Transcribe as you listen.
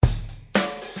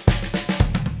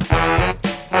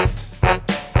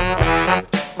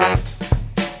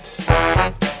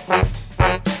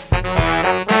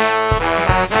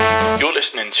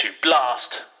to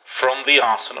Blast from the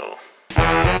Arsenal.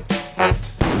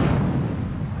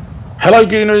 Hello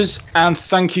Gooners, and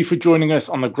thank you for joining us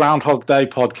on the Groundhog Day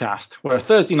podcast, where a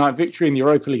Thursday night victory in the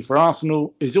Europa League for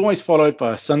Arsenal is always followed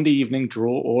by a Sunday evening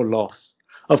draw or loss.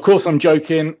 Of course I'm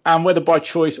joking, and whether by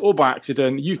choice or by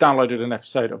accident, you've downloaded an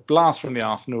episode of Blast from the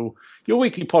Arsenal, your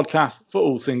weekly podcast for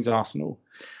all things Arsenal.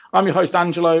 I'm your host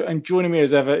Angelo, and joining me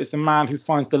as ever is the man who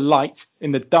finds the light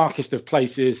in the darkest of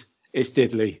places. It's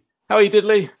Diddley. How are you,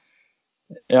 Diddley?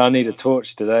 Yeah, I need a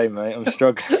torch today, mate. I'm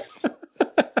struggling.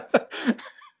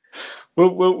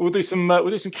 We'll do some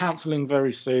counselling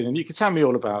very soon, and you can tell me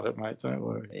all about it, mate. Don't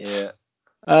worry. Yeah.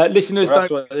 Listeners, well,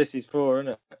 that's what this is for,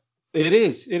 isn't it? It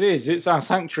is. It's our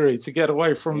sanctuary to get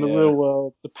away from the real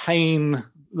world, the pain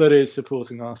that is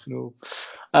supporting Arsenal.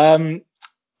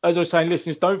 As I was saying,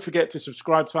 listeners, don't forget to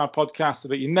subscribe to our podcast so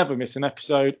that you never miss an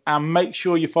episode, and make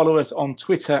sure you follow us on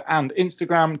Twitter and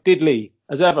Instagram. Diddley,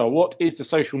 as ever, what is the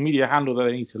social media handle that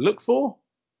they need to look for?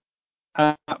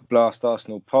 At Blast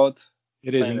Arsenal Pod.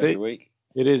 It is Same indeed. every week.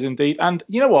 It is indeed. And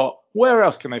you know what? Where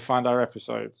else can they find our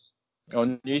episodes?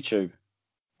 On YouTube.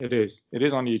 It is. It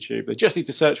is on YouTube. They just need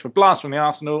to search for Blast from the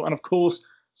Arsenal, and of course,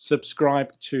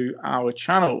 subscribe to our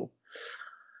channel.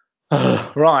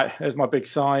 Right, there's my big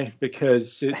sigh,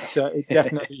 because it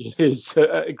definitely is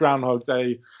a Groundhog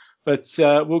Day. But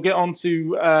we'll get on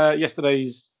to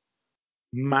yesterday's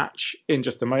match in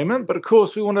just a moment. But of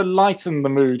course, we want to lighten the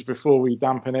mood before we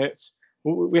dampen it.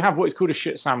 We have what is called a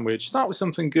shit sandwich. Start with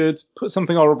something good, put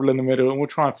something horrible in the middle, and we'll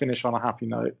try and finish on a happy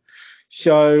note.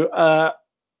 So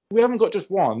we haven't got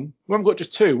just one. We haven't got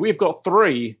just two. We've got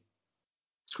three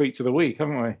tweets of the week,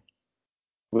 haven't we?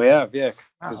 We have, yeah,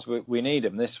 because we need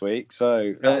them this week.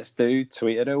 So let's do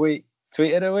tweet of the week.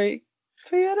 Tweet of the week.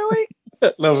 Tweet of the week.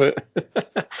 Love it.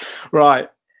 Right.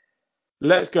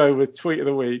 Let's go with tweet of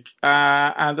the week.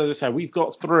 And as I said, we've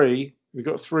got three. We've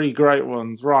got three great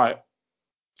ones. Right.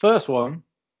 First one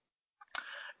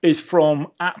is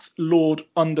from @Lord_.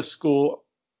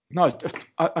 No,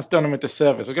 I've done him a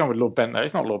disservice. I'm going with Lord Bentner.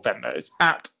 It's not Lord Bentner. It's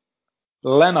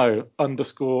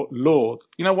 @Leno_Lord.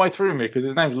 You know why he threw me? Because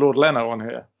his name's Lord Leno on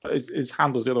here. But his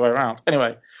handle's the other way around.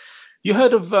 Anyway, you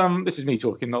heard of, this is me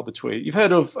talking, not the tweet. You've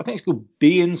heard of, I think it's called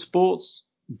beIN Sports.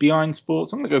 beIN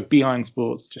Sports. I'm going to go beIN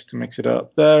Sports just to mix it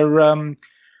up. They're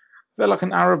like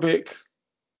an Arabic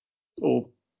or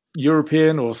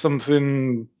European or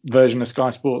something version of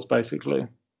Sky Sports, basically.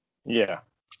 Yeah.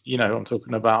 You know what I'm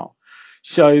talking about.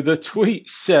 So the tweet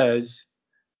says,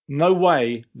 no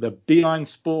way the beIN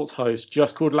Sports host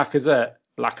just called Lacazette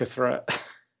lack a threat.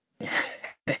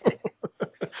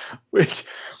 which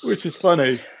is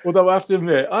funny. Although I have to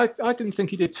admit, I didn't think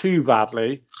he did too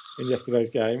badly in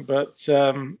yesterday's game, but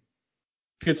good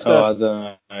stuff. I don't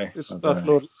know. Good stuff,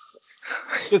 Lord.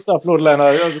 Good stuff, Lord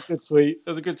Leno. That was a good tweet.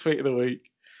 That was a good tweet of the week.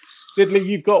 Diddley,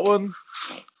 you've got one?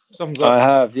 Sums up. I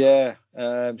have, yeah.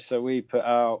 So we put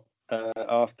out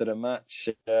after the match,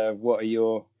 what are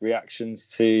your reactions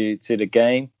to the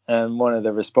game? And one of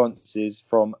the responses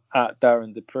from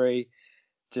 @Darren Dupree,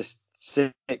 just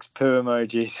 6 poo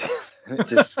emojis. I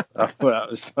thought that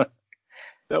was fun.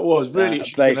 That was really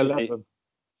basically 11.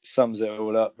 Sums it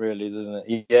all up, really, doesn't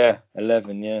it? Yeah,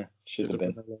 11. Yeah, should have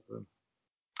been 11.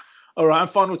 All right, and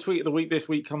final tweet of the week this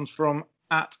week comes from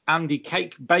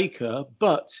 @AndyCakeBaker,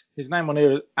 but his name on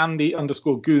here is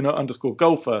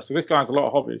Andy_Gooner_golfer. So this guy has a lot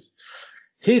of hobbies.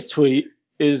 His tweet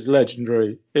is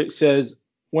legendary. It says,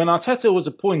 when Arteta was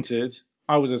appointed,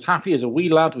 I was as happy as a wee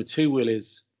lad with two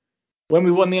willies. When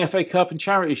we won the FA Cup and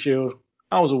Charity Shield,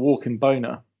 I was a walking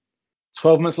boner.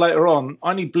 12 months later on,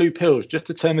 I need blue pills just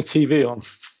to turn the TV on.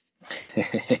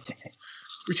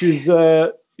 Which is,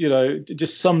 it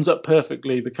just sums up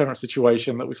perfectly the current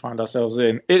situation that we find ourselves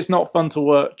in. It's not fun to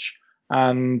watch,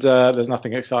 and there's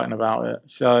nothing exciting about it.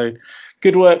 So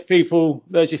good work, people.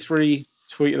 There's your three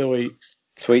tweet of the weeks.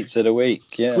 Tweets of the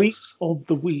week, yeah. Tweets of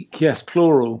the week, yes,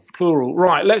 plural.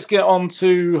 Right, let's get on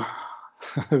to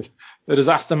the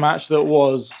disaster match that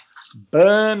was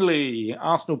Burnley.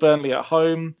 Arsenal-Burnley at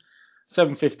home,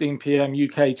 7:15 p.m.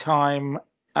 UK time.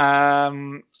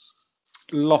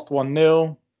 Lost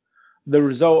 1-0. The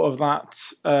result of that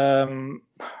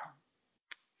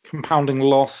compounding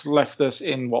loss left us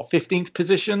in 15th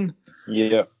position?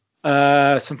 Yeah.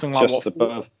 Something like just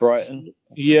above Brighton.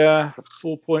 Yeah,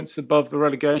 4 points above the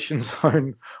relegation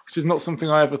zone, which is not something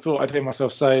I ever thought I'd hear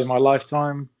myself say in my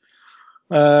lifetime.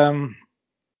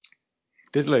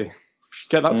 Diddley,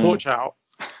 get that torch out.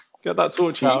 Get that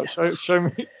torch out. Show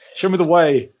me the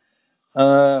way.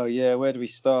 Oh yeah, where do we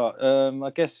start?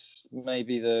 I guess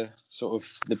maybe the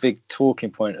big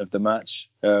talking point of the match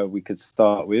we could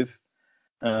start with.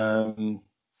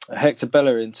 Hector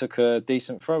Bellerin took a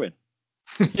decent throw in.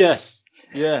 Yes,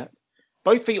 yeah.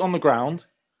 Both feet on the ground,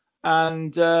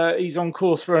 and he's on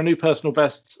course for a new personal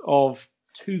best of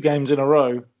 2 games in a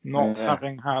row, not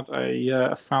having had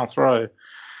a foul throw.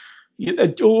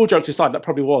 All jokes aside, that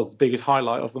probably was the biggest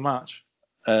highlight of the match.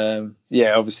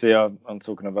 Obviously I'm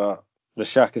talking about the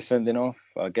Xhaka sending off.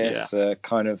 I guess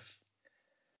kind of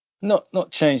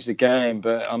not changed the game,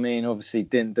 but I mean obviously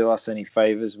didn't do us any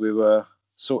favours. We were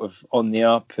sort of on the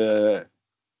up,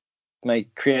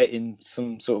 creating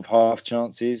some sort of half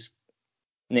chances.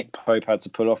 Nick Pope had to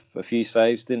pull off a few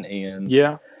saves, didn't he? And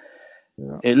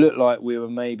it looked like we were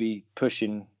maybe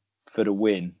pushing for the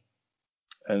win,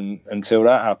 and until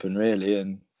that happened really,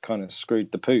 and kind of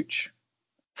screwed the pooch.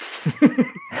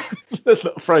 That's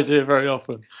not a phrase you hear very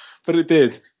often, but it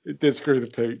did. It did screw the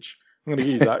pooch. I'm going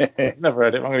to use that. Never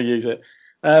heard it. I'm going to use it.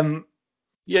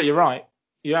 You're right.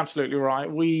 You're absolutely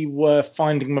right. We were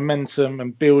finding momentum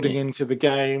and building into the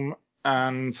game,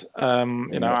 and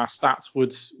our stats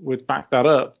would back that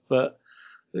up. But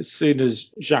as soon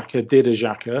as Xhaka did a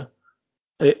Xhaka,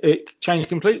 it changed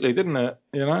completely, didn't it?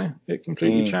 It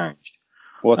completely changed.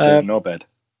 What a knobhead.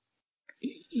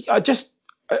 I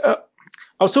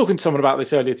was talking to someone about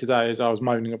this earlier today as I was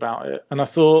moaning about it, and I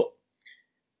thought,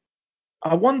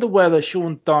 I wonder whether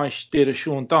Sean Dyche did a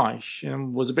Sean Dyche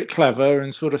and was a bit clever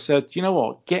and sort of said, you know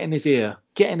what, get in his ear,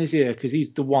 because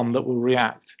he's the one that will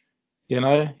react.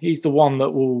 He's the one that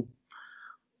will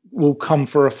come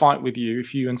for a fight with you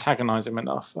if you antagonize him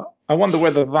enough. I wonder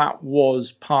whether that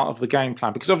was part of the game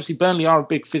plan, because obviously Burnley are a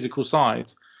big physical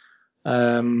side.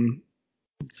 They've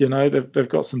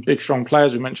got some big, strong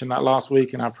players. We mentioned that last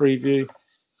week in our preview.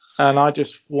 And I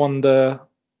just wonder,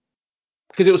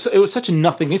 because it was such a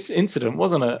nothing incident,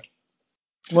 wasn't it?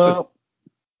 Well,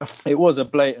 it was a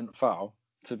blatant foul,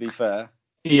 to be fair.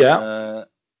 Yeah.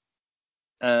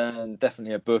 And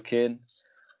definitely a booking.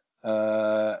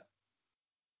 I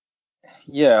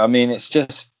mean, it's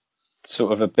just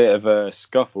sort of a bit of a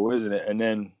scuffle, isn't it? And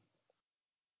then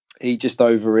he just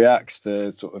overreacts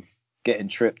to sort of getting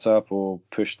tripped up or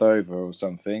pushed over or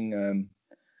something.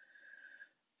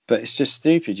 But it's just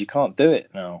stupid. You can't do it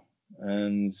now.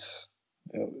 And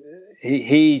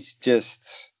he's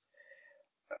just...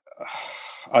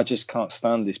 I just can't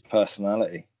stand his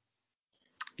personality.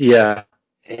 Yeah.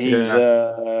 He's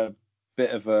a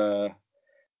bit of a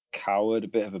coward, a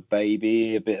bit of a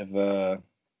baby, a bit of a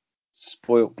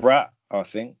spoilt brat, I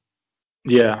think.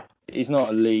 Yeah. He's not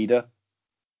a leader.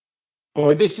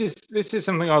 Well, this is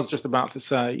something I was just about to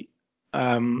say.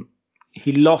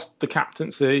 He lost the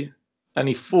captaincy, and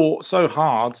he fought so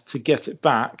hard to get it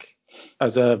back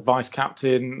as a vice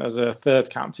captain, as a third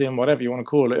captain, whatever you want to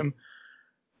call him.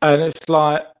 And it's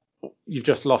like, you've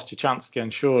just lost your chance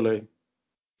again, surely.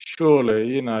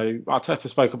 Arteta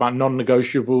spoke about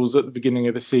non-negotiables at the beginning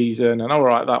of the season, and all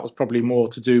right, that was probably more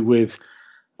to do with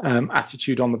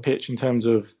attitude on the pitch in terms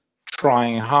of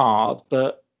trying hard,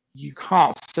 but you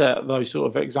can't set those sort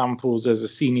of examples as a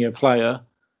senior player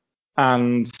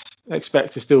and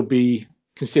expect to still be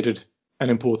considered an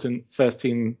important first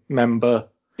team member,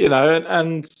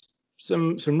 and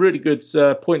some really good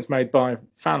points made by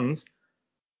fans.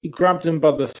 He grabbed him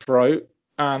by the throat,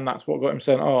 and that's what got him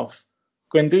sent off.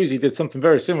 Guendouzi did something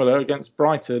very similar against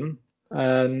Brighton,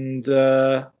 and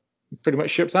pretty much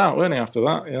shipped out, weren't he, after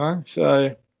that?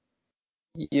 So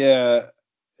yeah,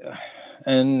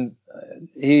 and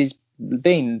he's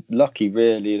been lucky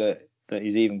really that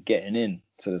he's even getting in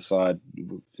to the side.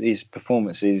 His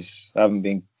performances haven't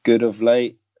been good of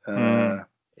late,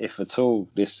 if at all,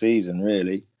 this season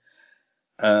really.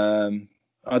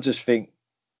 I just think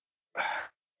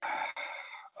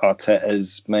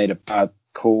Arteta's made a bad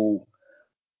call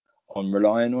on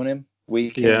relying on him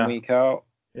week in, week out.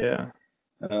 Yeah.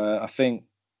 I think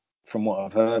from what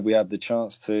I've heard, we had the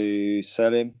chance to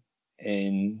sell him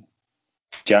in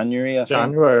January, I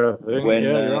think, when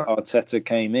Arteta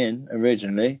came in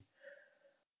originally.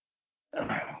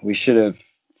 We should have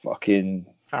fucking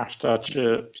cashed our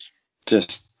chips,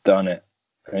 just done it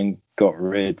and got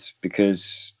rid,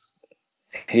 because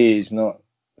he is not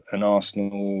an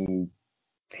Arsenal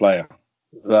player,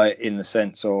 like in the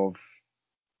sense of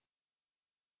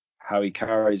how he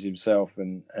carries himself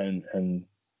and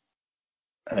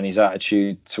his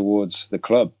attitude towards the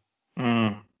club.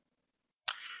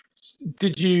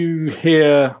 Did you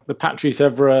hear the Patrice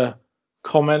Evra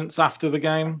comments after the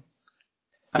game?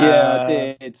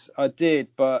 Yeah, I did,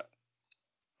 but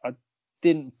I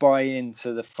didn't buy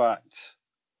into the fact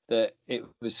that it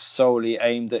was solely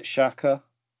aimed at Xhaka.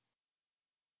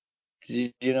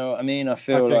 Do you know what I mean? I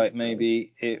feel like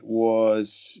maybe it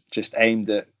was just aimed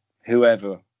at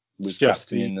whoever was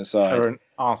captain in the side.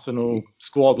 Arsenal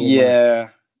squad almost. Yeah,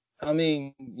 I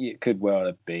mean, it could well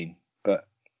have been, but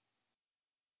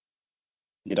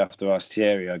you'd have to ask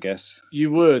Thierry, I guess.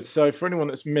 You would. So for anyone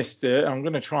that's missed it, I'm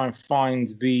going to try and find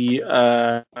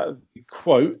the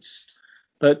quotes.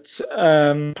 But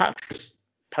Patrice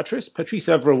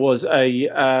Evra was a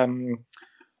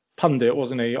pundit,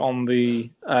 wasn't he, on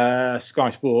the Sky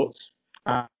Sports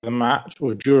at the match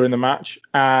or during the match,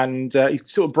 and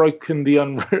he's sort of broken the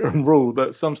unwritten rule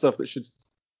that some stuff that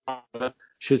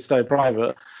should stay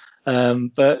private.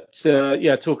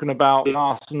 Talking about the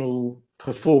Arsenal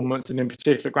performance and in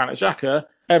particular Granit Xhaka,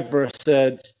 Evra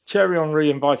said Thierry Henry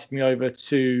invited me over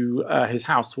to his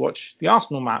house to watch the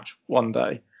Arsenal match one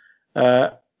day.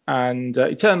 And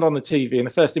he turned on the TV, and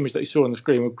the first image that he saw on the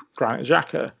screen was Granit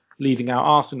Xhaka leading out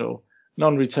Arsenal. And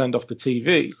Henry turned off the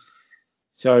TV.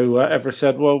 So Evra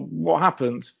said, well, what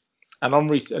happened? And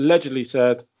Henry allegedly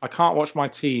said, I can't watch my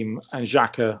team and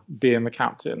Xhaka being the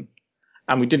captain.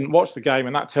 And we didn't watch the game,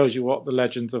 and that tells you what the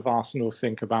legends of Arsenal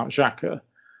think about Xhaka.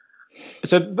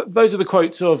 So those are the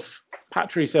quotes of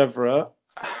Patrice Evra.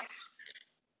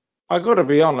 I got to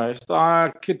be honest,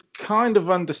 I could kind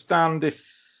of understand if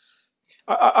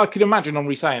I could imagine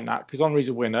Henry saying that, because Henry's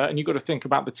a winner, and you've got to think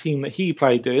about the team that he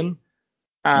played in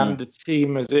and the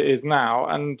team as it is now.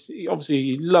 And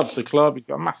he loves the club. He's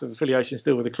got a massive affiliation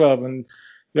still with the club, and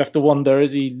you have to wonder,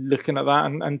 is he looking at that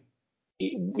and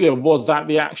was that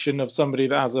the action of somebody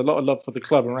that has a lot of love for the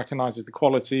club and recognises the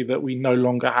quality that we no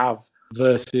longer have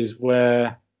versus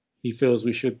where he feels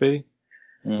we should be?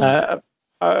 I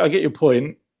get your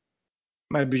point.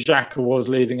 Maybe Xhaka was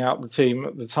leading out the team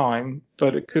at the time,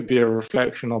 but it could be a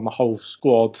reflection on the whole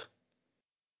squad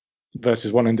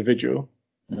versus one individual.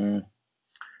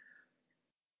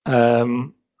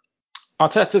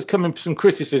 Arteta's coming some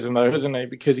criticism though, hasn't he?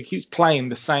 Because he keeps playing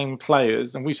the same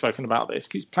players, and we've spoken about this.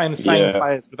 Keeps playing the same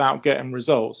players without getting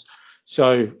results.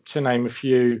 So to name a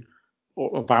few,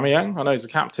 Aubameyang, I know he's the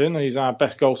captain and he's our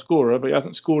best goal scorer, but he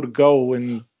hasn't scored a goal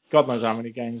in God knows how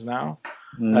many games now.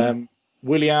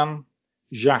 Willian,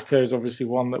 Xhaka is obviously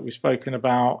one that we've spoken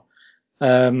about,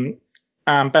 and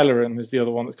Bellerin is the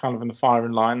other one that's kind of in the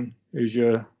firing line. Who's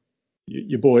your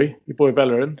boy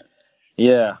Bellerin?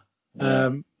 Yeah.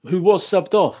 Who was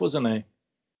subbed off, wasn't he?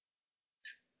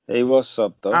 He was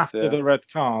subbed off after the red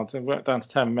card, and went down to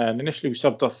 10 men. Initially, we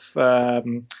subbed off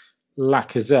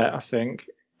Lacazette, I think,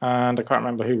 and I can't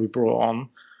remember who we brought on.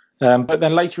 But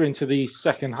then later into the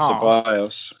second half,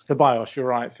 Ceballos, you're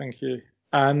right, thank you.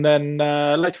 And then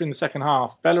later in the second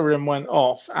half, Bellerin went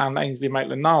off, and Ainsley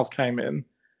Maitland-Niles came in.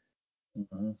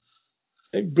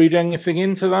 Read anything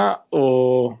into that,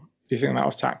 or do you think that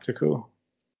was tactical?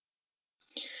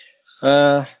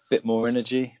 Bit more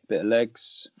energy, bit of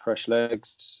legs, fresh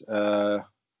legs.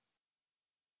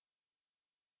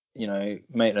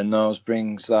 Maitland-Niles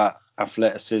brings that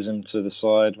athleticism to the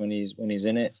side when he's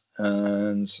in it,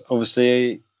 and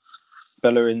obviously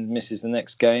Bellerin misses the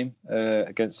next game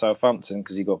against Southampton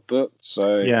because he got booked.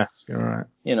 So yes, you're right.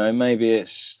 Maybe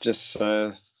it's just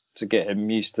to get him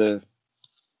used to.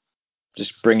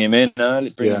 Just bring him in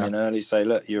early. Say,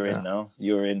 look, you're in now.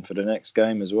 You're in for the next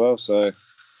game as well. So.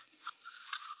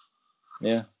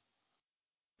 Yeah.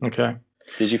 Okay.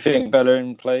 Did you think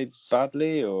Bellerin played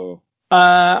badly, or?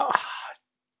 Up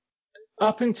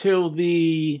until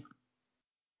the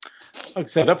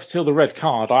red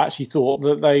card, I actually thought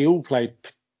that they all played,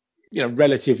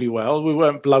 relatively well. We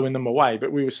weren't blowing them away,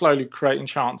 but we were slowly creating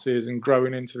chances and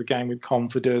growing into the game with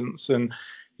confidence. And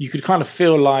you could kind of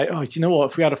feel like, do you know what?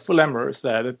 If we had a full Emirates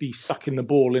there, they'd be sucking the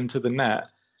ball into the net.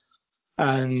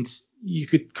 And you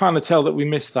could kind of tell that we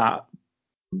missed that.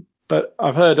 But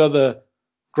I've heard other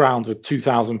grounds with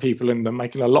 2,000 people in them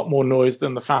making a lot more noise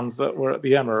than the fans that were at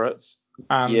the Emirates.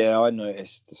 And yeah, I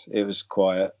noticed it was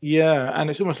quiet. Yeah, and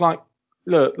it's almost like,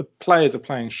 look, the players are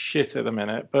playing shit at the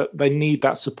minute, but they need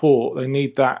that support. They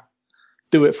need that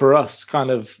do it for us kind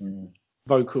of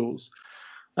vocals.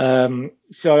 So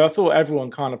I thought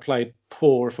everyone kind of played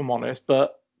poor, if I'm honest,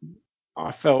 but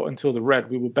I felt until the red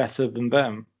we were better than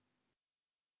them.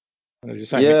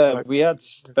 We had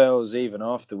spells even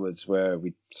afterwards where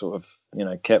we sort of,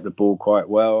 kept the ball quite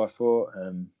well, I thought.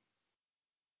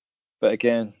 But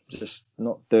again, just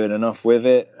not doing enough with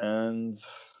it, and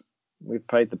we've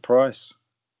paid the price.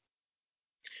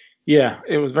 Yeah,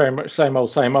 it was very much same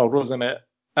old, wasn't it?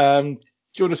 Do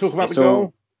you want to talk about the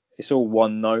goal? It's all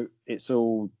one note. It's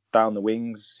all down the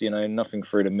wings, nothing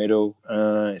through the middle.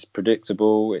 It's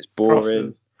predictable. It's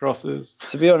boring. Crosses.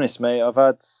 To be honest, mate, I've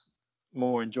had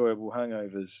more enjoyable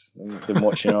hangovers than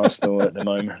watching Arsenal at the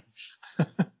moment.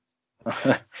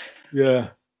 Yeah.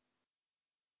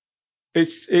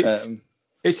 It's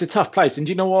it's a tough place. And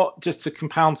do you know what? Just to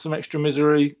compound some extra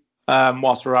misery,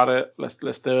 whilst we're at it,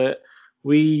 let's do it.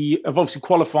 We have obviously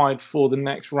qualified for the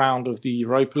next round of the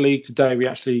Europa League. Today we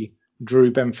actually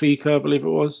drew Benfica, I believe it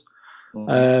was.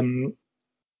 The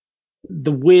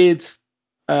weird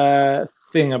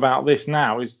thing about this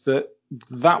now is that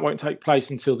won't take place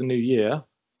until the new year,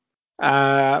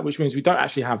 which means we don't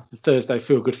actually have the Thursday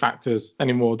feel-good factors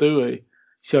anymore, do we?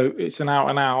 So it's an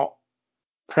out-and-out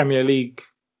Premier League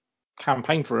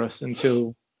campaign for us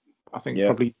until, I think,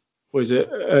 probably, was it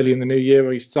early in the new year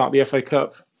where you start the FA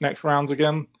Cup next rounds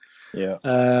again? Yeah.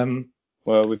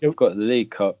 Well, we've got the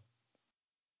League Cup.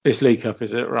 This League Cup,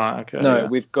 is it? Right, okay. No,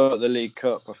 we've got the League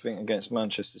Cup, I think, against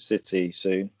Manchester City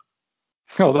soon.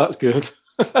 Oh, that's good.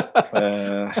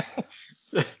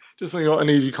 Just so you got an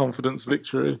easy confidence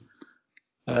victory.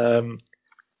 And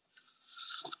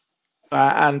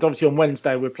obviously on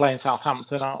Wednesday we're playing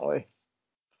Southampton, aren't we?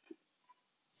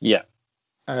 Yeah.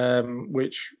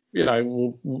 Which,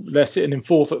 they're sitting in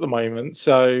fourth at the moment,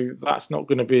 so that's not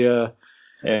going to be it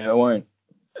won't.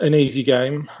 An easy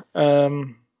game.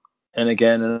 And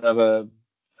again, another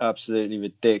absolutely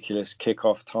ridiculous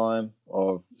kickoff time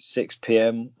of 6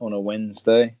 p.m. on a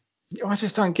Wednesday. I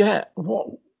just don't get what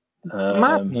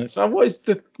madness. What is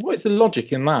the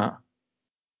logic in that?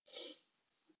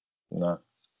 No,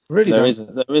 really, there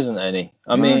isn't any.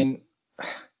 I mean,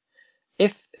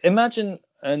 imagine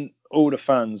all the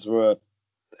fans were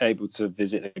able to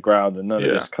visit the ground and none of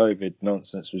this COVID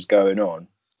nonsense was going on.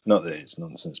 Not that it's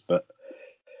nonsense, but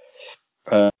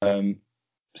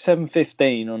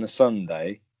 7:15 on a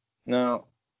Sunday. Now,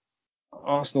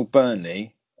 Arsenal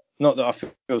Burnley. Not that I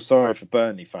feel sorry for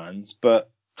Burnley fans, but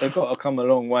they've got to come a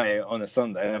long way on a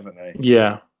Sunday, haven't they?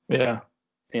 Yeah.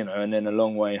 And then a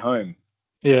long way home.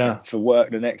 Yeah. For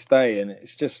work the next day, and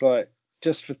it's just like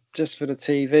just for the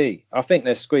TV. I think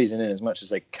they're squeezing in as much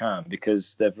as they can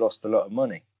because they've lost a lot of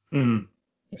money.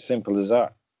 As simple as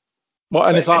that. Well,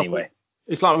 and anyway,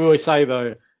 it's like we always say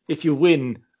though, if you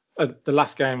win the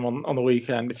last game on the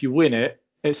weekend, if you win it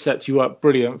sets you up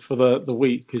brilliant for the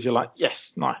week because you're like,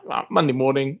 yes, nice, Monday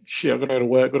morning, shit, I've got to go to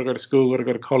work, got to go to school, got to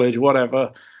go to college,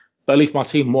 whatever. But at least my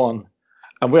team won.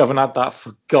 And we haven't had that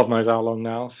for God knows how long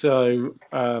now. So,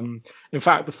 in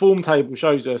fact, the form table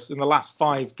shows us in the last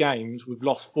 5 games, we've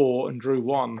lost 4 and drew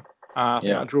 1. I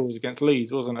think that draw was against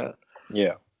Leeds, wasn't it?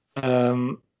 Yeah.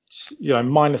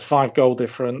 -5 goal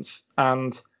difference.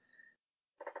 And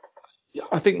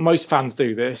I think most fans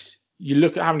do this. You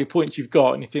look at how many points you've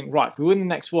got and you think, right, if we win the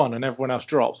next one and everyone else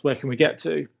drops, where can we get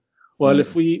to? Well,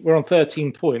 if we're on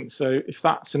 13 points, so if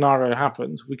that scenario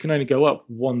happens, we can only go up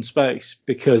 1 space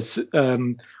because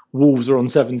Wolves are on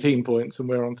 17 points and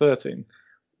we're on 13.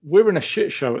 We're in a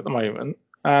shit show at the moment,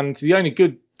 and the only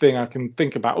good thing I can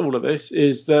think about all of this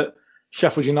is that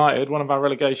Sheffield United, one of our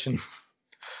relegation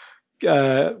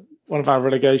competitors,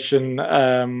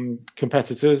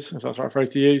 if that's the right phrase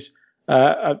to use, they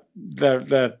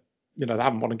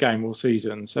haven't won a game all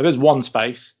season, so there's 1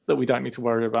 space that we don't need to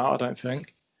worry about, I don't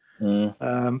think.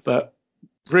 But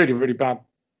really, really bad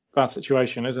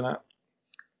situation, isn't it?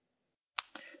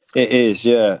 It is,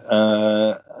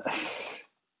 yeah.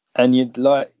 And you'd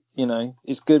like,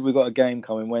 it's good we've got a game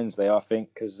coming Wednesday, I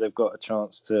think, because they've got a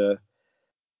chance to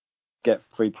get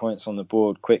 3 points on the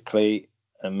board quickly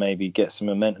and maybe get some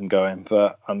momentum going.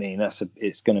 But I mean,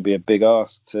 it's going to be a big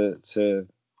ask to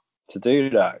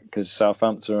do that because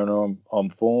Southampton are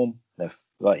on form. They're,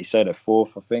 like you said, they're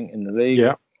 4th, I think, in the league.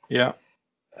 Yeah.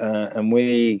 And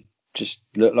we just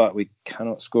look like we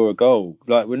cannot score a goal.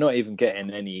 Like, we're not even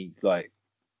getting any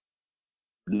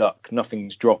luck.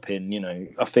 Nothing's dropping.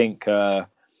 I think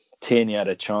Tierney had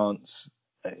a chance.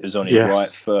 It was on his right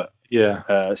foot.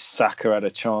 Yeah. Saka had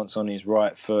a chance on his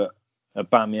right foot.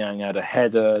 Aubameyang had a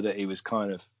header that he was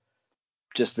kind of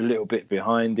just a little bit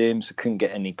behind him, so couldn't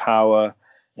get any power.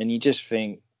 And you just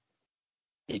think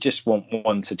you just want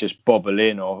one to just bobble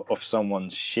in or off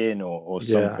someone's shin or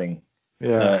something.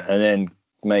 Yeah. And then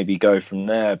maybe go from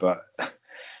there. But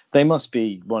they must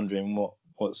be wondering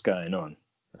what's going on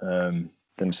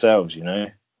themselves,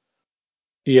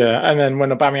 Yeah, and then when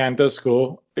Aubameyang does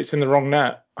score, it's in the wrong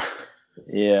net.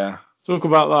 Yeah. Talk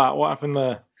about that. What happened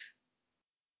there?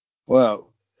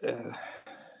 Well,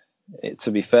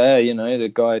 to be fair,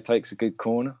 the guy takes a good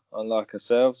corner, unlike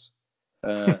ourselves.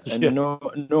 And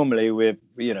normally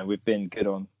we've been good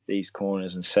on these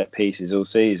corners and set pieces all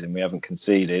season. We haven't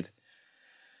conceded.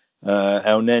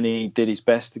 El Neni did his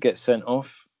best to get sent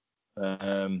off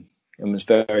and was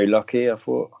very lucky, I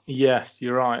thought. Yes,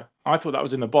 you're right. I thought that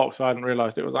was in the box. I hadn't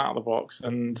realised it was out of the box.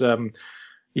 And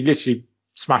he literally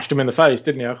smashed him in the face,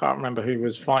 didn't he? I can't remember who he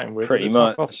was fighting with. Pretty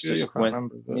much.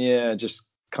 Just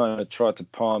kind of tried to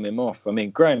palm him off. I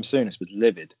mean, Graham Souness was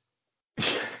livid.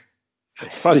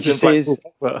 Did you see his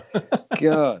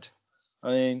God?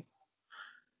 I mean,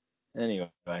 anyway,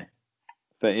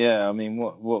 but yeah, I mean,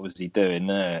 what was he doing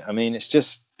there? I mean, it's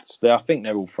just I think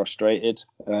they're all frustrated.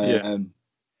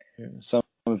 Some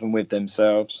of them with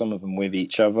themselves, some of them with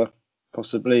each other,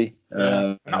 possibly.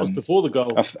 And that was before the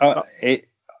goal.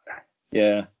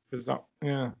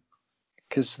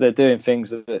 Because they're doing things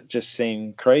that just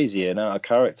seem crazy and out of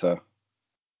character.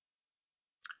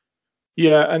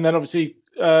 Yeah, and then obviously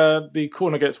the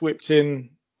corner gets whipped in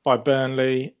by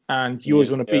Burnley, and you always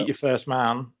want to beat your first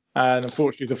man. And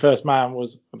unfortunately, the first man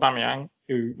was Aubameyang,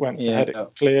 who went to head it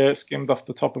clear, skimmed off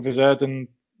the top of his head, and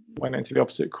went into the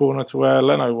opposite corner to where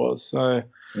Leno was. So,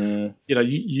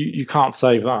 you can't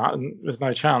save that, and there's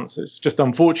no chance. It's just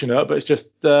unfortunate, but it's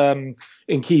just in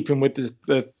keeping with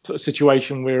the sort of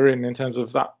situation we're in terms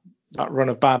of that run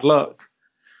of bad luck.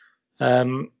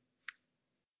 I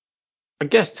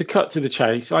guess to cut to the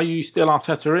chase, are you still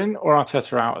Arteta in or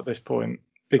Arteta out at this point?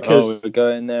 Because we're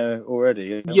going there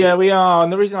already. Yeah, we are.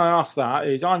 And the reason I ask that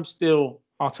is I'm still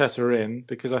Arteta in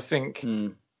because I think,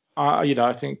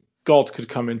 I think God could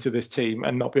come into this team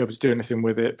and not be able to do anything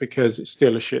with it because it's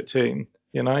still a shit team.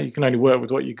 You can only work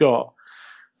with what you got.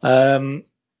 And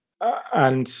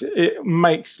it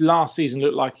makes last season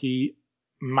look like he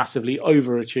massively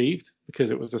overachieved because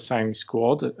it was the same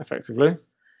squad effectively.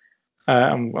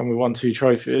 And we won 2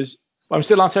 trophies. But I'm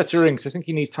still Arteta in because I think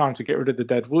he needs time to get rid of the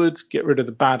dead wood, get rid of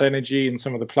the bad energy and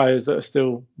some of the players that are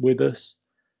still with us.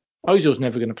 Ozil's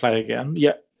never going to play again,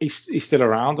 yet he's still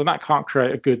around, and that can't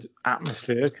create a good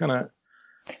atmosphere, can it?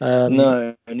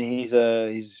 No, and he's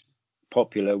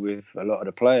popular with a lot of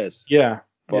the players. By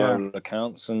all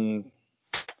accounts, and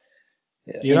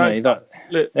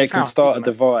it can start a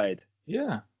divide.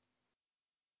 Yeah.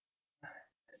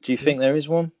 Do you think there is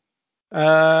one?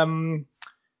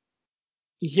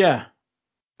 Yeah.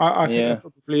 I think there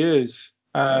probably is.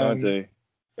 I do.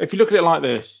 If you look at it like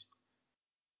this,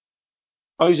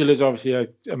 Ozil is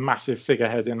obviously a massive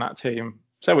figurehead in that team.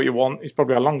 Say what you want, he's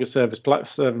probably our longest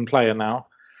serving player now,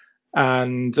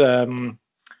 and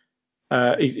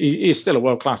he is still a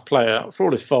world-class player. For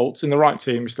all his faults, in the right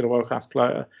team, he's still a world-class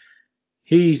player.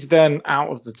 He's then out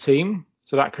of the team,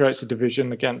 so that creates a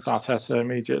division against Arteta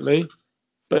immediately.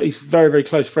 But he's very, very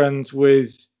close friends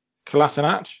with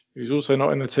Kolasinac, who's also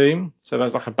not in the team, so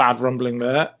there's like a bad rumbling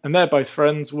there. And they're both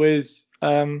friends with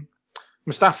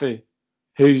Mustafi,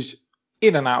 who's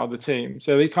in and out of the team.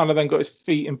 So he kind of then got his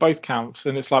feet in both camps,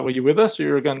 and it's like, well, you with us or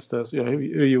you're against us? Who are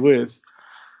you with?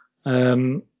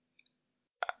 And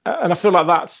I feel like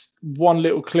that's one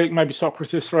little click. Maybe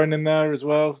Socrates thrown in there as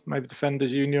well. Maybe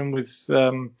Defenders Union with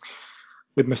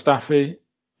Mustafi.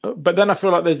 But then I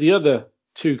feel like there's the other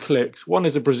 2 clicks. One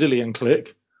is a Brazilian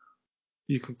click.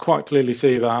 You can quite clearly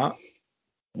see that.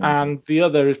 And the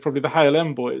other is probably the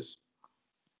HLM boys.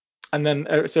 And then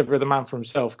it's every other man for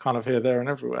himself, kind of here, there, and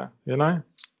everywhere, Yeah.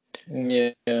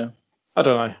 I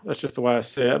don't know. That's just the way I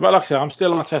see it. But like I said, I'm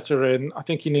still Arteta in. I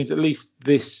think he needs at least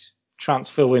this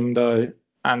transfer window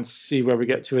and see where we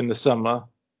get to in the summer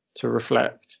to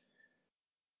reflect.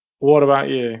 What about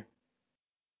you?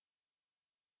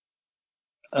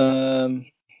 I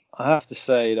have to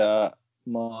say that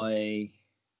my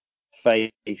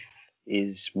faith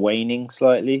is waning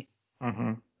slightly.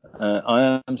 Mm-hmm.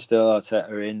 I am still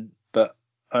Arteta in, but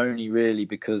only really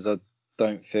because I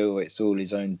don't feel it's all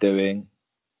his own doing.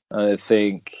 I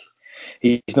think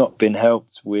he's not been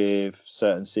helped with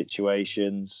certain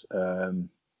situations.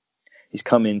 He's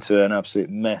come into an absolute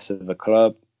mess of a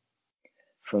club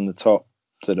from the top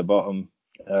to the bottom.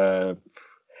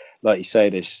 Like you say,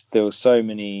 there's still so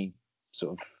many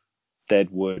sort of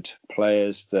deadwood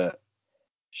players that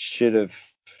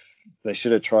they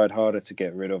should have tried harder to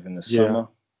get rid of in the summer.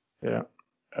 Yeah.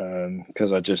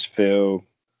 Because I just feel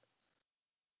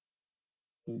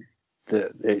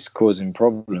that it's causing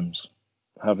problems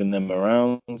having them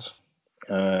around.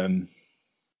 And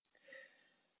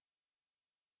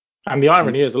the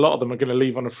irony is a lot of them are going to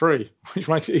leave on a free, which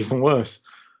makes it even worse.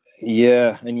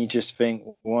 Yeah, and you just think,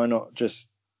 why not just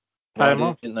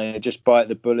didn't they just bite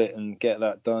the bullet and get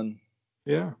that done?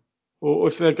 Yeah. Or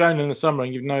if they're going in the summer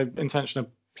and you've no intention of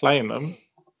playing them,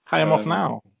 pay them off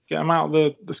now. Get them out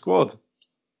of the squad.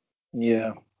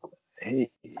 Yeah,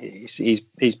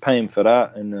 he's paying for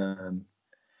that, and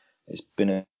it's been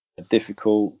a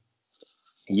difficult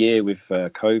year with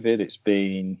COVID. It's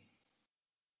been,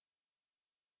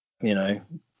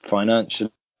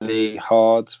 financially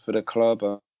hard for the club,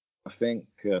 I think,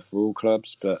 for all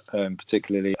clubs, but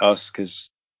particularly us, because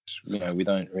we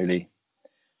don't really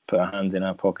put a hand in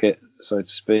our pocket, so to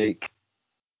speak.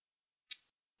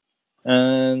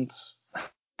 And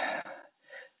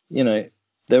you know,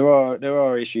 there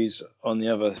are issues on the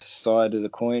other side of the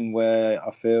coin where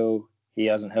I feel he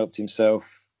hasn't helped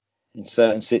himself in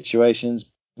certain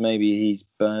situations. Maybe he's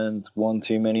burned one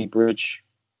too many bridge.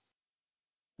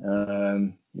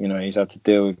 He's had to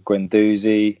deal with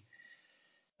Guendouzi,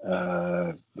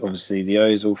 obviously the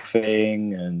Ozil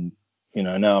thing, and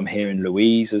now I'm hearing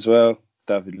Luiz as well.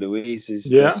 David Luiz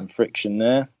there's some friction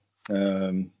there.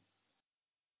 And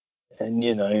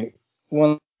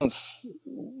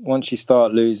once you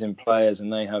start losing players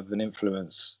and they have an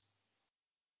influence,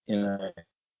 at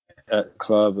the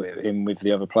club in with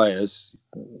the other players,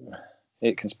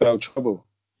 it can spell trouble.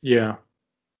 Yeah.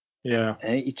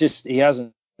 And he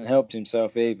hasn't helped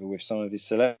himself either with some of his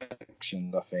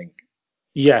selections, I think.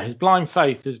 Yeah, his blind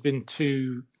faith has been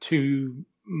too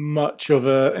much of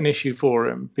an issue for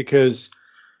him because,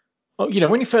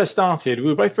 when he first started, we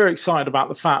were both very excited about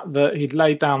the fact that he'd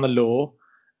laid down the law,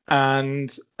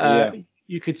 and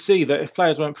you could see that if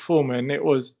players weren't performing, it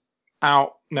was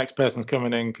out, next person's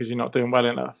coming in because you're not doing well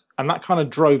enough. And that kind of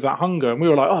drove that hunger. And we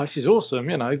were like, oh, this is awesome.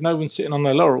 No one's sitting on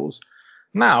their laurels.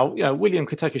 Now, William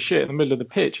could take a shit in the middle of the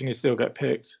pitch and he'd still get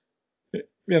picked.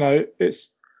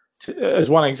 It's as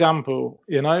one example,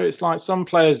 it's like some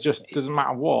players just doesn't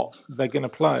matter what, they're going to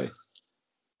play.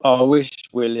 Oh, I wish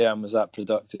William was that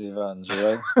productive,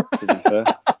 Angelo, to be fair.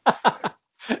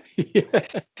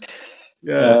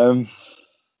 Yeah.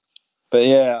 But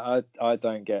yeah, I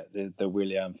don't get the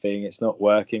William thing. It's not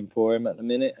working for him at the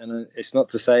minute, and it's not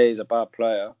to say he's a bad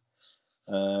player,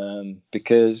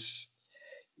 because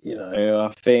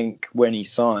I think when he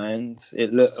signed,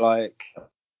 it looked like,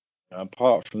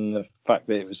 apart from the fact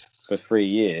that it was for 3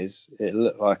 years, it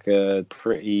looked like a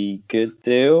pretty good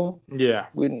deal. Yeah,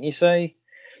 wouldn't you say?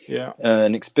 Yeah,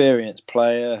 an experienced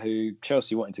player who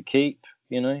Chelsea wanted to keep,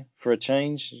 for a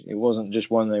change. It wasn't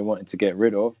just one they wanted to get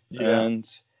rid of. Yeah. And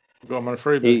got him on a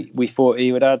freebie. We thought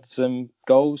he would add some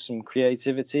goals, some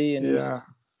creativity, and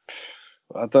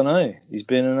I don't know. He's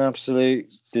been an absolute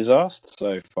disaster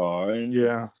so far,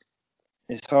 and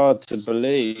it's hard to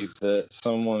believe that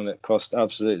someone that cost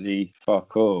absolutely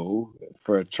fuck all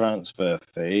for a transfer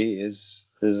fee has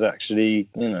actually,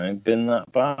 been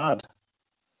that bad.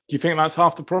 Do you think that's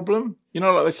half the problem?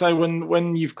 Like they say,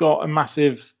 when you've got a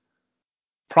massive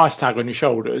price tag on your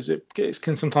shoulders, it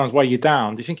can sometimes weigh you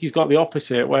down. Do you think he's got the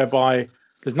opposite, whereby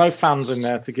there's no fans in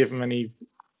there to give him any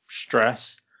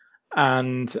stress,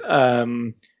 and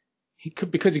he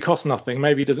could, because he costs nothing,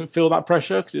 maybe he doesn't feel that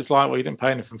pressure because it's like, well, you didn't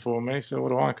pay anything for me, so what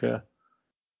do I care?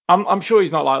 I'm sure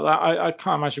he's not like that. I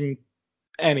can't imagine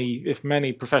if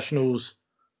many professionals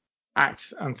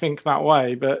act and think that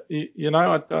way, but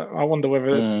I wonder whether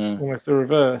it's almost the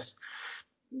reverse.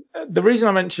 The reason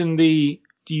I mentioned do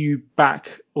you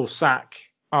back or sack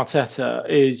Arteta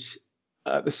is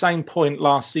at the same point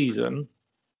last season,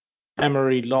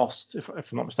 Emery lost, if I'm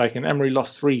not mistaken,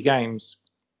 3 games.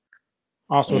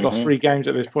 Arsenal had lost 3 games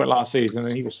at this point last season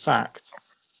and he was sacked.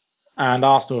 And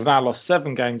Arsenal have now lost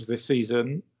 7 games this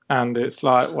season, and it's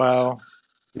like, well,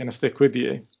 I'm going to stick with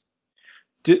you.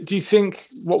 Do you think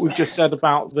what we've just said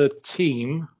about the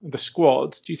team, the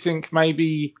squad, do you think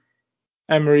maybe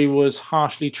Emery was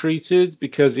harshly treated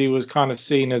because he was kind of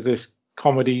seen as this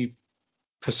comedy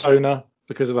persona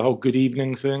because of the whole good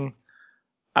evening thing,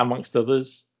 amongst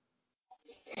others?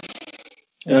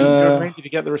 Did he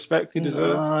get the respect he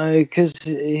deserved? No, because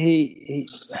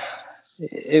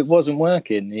it wasn't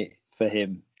working for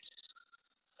him.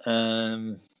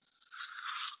 And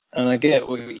I get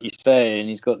what you're saying.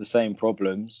 He's got the same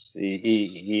problems.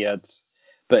 He had,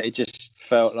 but it just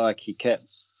felt like he kept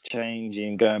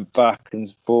changing, going back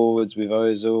and forwards with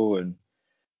Ozil, and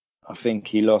I think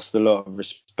he lost a lot of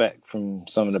respect from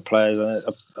some of the players.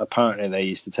 Apparently, they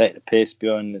used to take the piss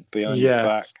behind his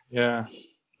back. Yeah.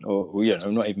 Or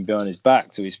not even behind his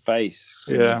back, to his face.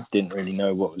 Yeah. He didn't really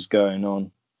know what was going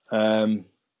on.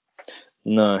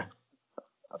 No,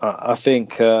 I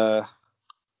think you're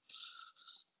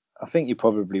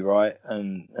probably right,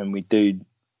 and we do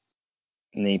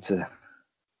need to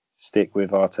stick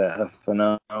with Arteta for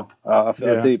now. I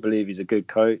do believe he's a good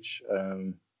coach.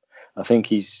 I think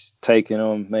he's taken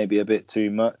on maybe a bit too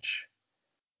much.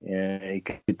 Yeah, he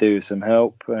could do with some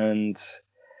help, and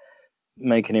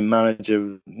making him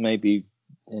manager maybe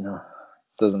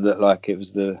doesn't look like it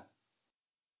was the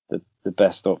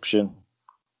best option,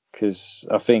 because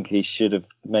I think he should have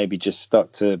maybe just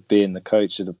stuck to being the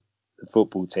coach of the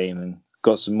football team and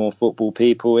got some more football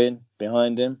people in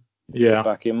behind him to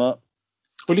back him up.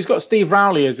 Well, he's got Steve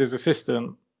Rowley as his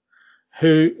assistant.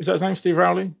 Who is that? His name, Steve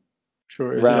Rowley?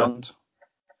 Sure, it is. Round. Yeah.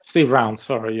 Steve Round.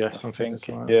 Sorry, yes, I think.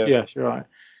 Yes, you're right.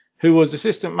 who was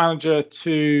assistant manager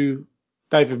to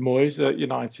David Moyes at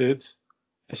United,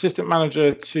 assistant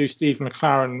manager to Steve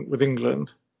McLaren with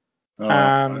England. Oh,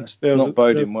 and it's not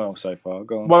boding well so far.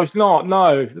 Go on. Well, it's not.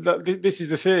 No, this is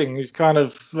the thing. He's kind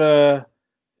of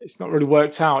it's not really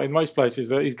worked out in most places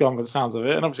that he's gone, by the sounds of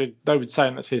it. And obviously, David's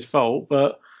saying that's his fault,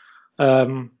 but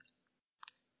you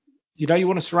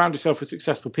want to surround yourself with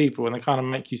successful people, and they kind of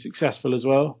make you successful as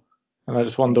well. And I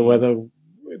just wonder whether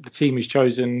the team he's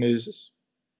chosen is,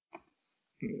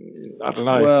 I don't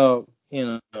know. Well,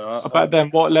 But then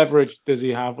what leverage does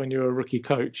he have when you're a rookie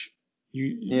coach?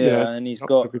 And he's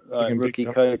got rookie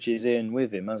coaches in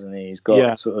with him, hasn't he? He's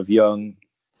got sort of young,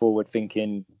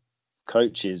 forward-thinking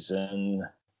coaches, and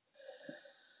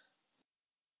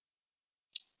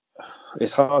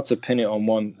it's hard to pin it on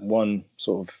one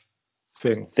sort of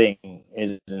thing,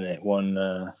 isn't it?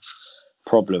 One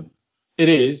problem. It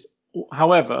is.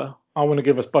 However, I want to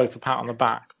give us both a pat on the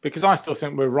back, because I still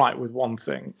think we're right with one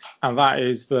thing, and that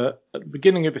is that at the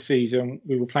beginning of the season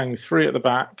we were playing with 3 at the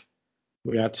back,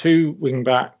 we had 2 wing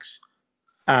backs,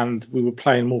 and we were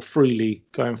playing more freely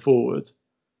going forward.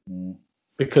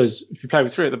 Because if you play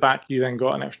with 3 at the back, you then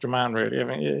got an extra man, really,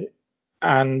 haven't you?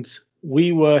 And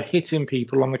we were hitting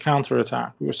people on the counter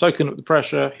attack. We were soaking up the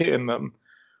pressure, hitting them.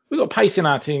 We've got pace in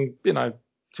our team,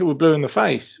 till we're blue in the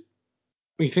face.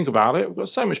 When you think about it, we've got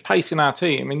so much pace in our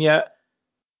team, and yet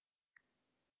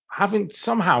going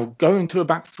to a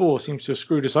back 4 seems to have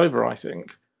screwed us over, I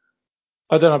think.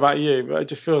 I don't know about you, but it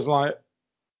just feels like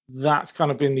that's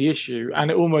kind of been the issue.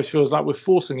 And it almost feels like we're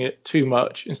forcing it too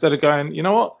much instead of going, you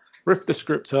know what, riff the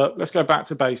script up. Let's go back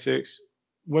to basics.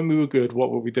 When we were good,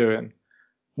 what were we doing?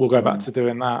 We'll go back to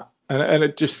doing that. And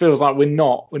it just feels like we're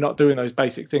not doing those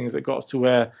basic things that got us to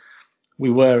where we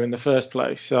were in the first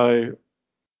place. So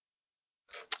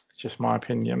it's just my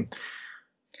opinion.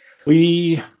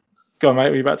 Go on, mate.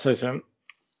 Were you about to say something?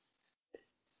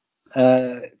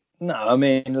 No, I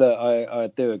mean, look, I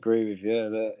do agree with you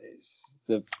that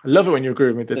I love it when you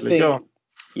agree with me, Diddley. Go on.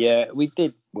 Yeah, we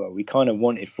did. Well, we kind of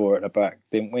wanted 4 at the back,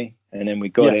 didn't we? And then we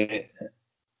got it.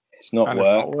 It's not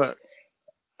worked.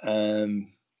 And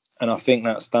I think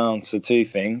that's down to 2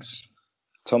 things: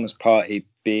 Thomas Partey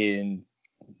being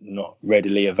not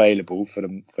readily available for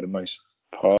the most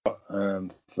part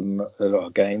from a lot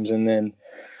of games, and then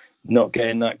not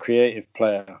getting that creative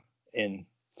player in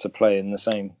to play in the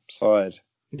same side.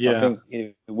 I think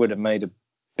it would have made a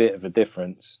bit of a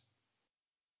difference.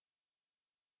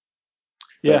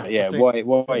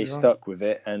 Why he stuck with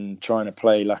it and trying to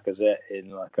play Lacazette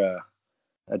in like a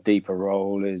deeper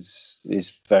role is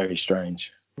very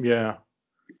strange. Yeah.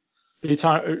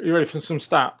 Are you ready for some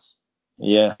stats?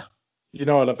 Yeah. You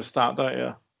know I love a stat, don't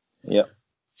you? Yeah.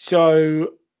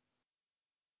 So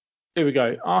here we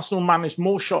go. Arsenal managed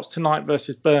more shots tonight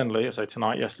versus Burnley,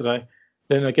 yesterday,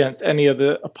 than against any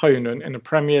other opponent in a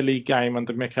Premier League game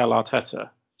under Mikel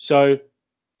Arteta. So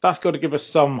that's got to give us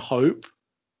some hope.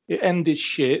 It ended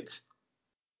shit,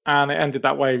 and it ended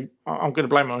that way. I'm going to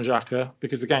blame it on Xhaka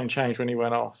because the game changed when he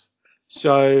went off.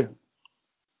 So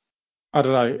I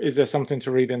don't know. Is there something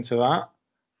to read into that?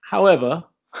 However,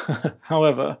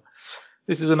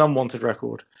 this is an unwanted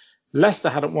record. Leicester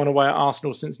hadn't won away at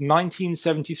Arsenal since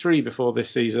 1973 before this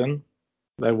season.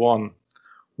 They won.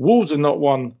 Wolves had not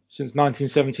won since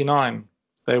 1979.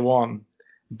 They won.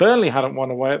 Burnley hadn't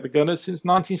won away at the Gunners since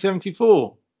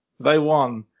 1974. They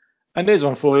won. And here's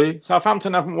one for you.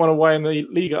 Southampton haven't won away in the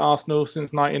league at Arsenal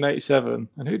since 1987.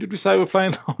 And who did we say were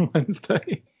playing on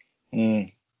Wednesday?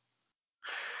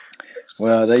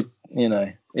 Well, they,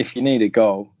 if you need a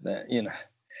goal,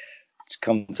 just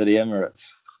come to the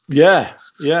Emirates. Yeah.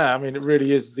 I mean, it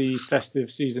really is the festive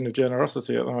season of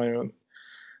generosity at the moment.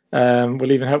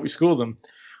 We'll even help you score them.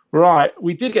 Right.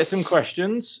 We did get some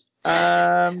questions. So,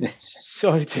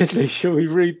 Diddley, shall we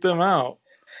read them out?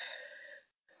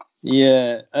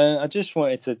 Yeah, I just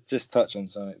wanted to touch on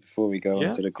something before we go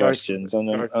on to the questions.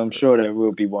 I'm sure there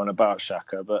will be one about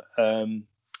Xhaka, but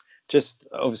just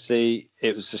obviously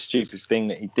it was a stupid thing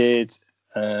that he did,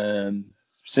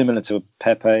 similar to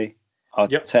Pepe.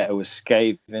 Arteta was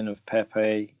scathing of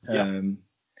Pepe.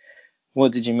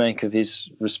 What did you make of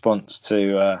his response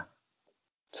to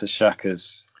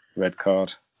Xhaka's red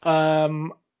card?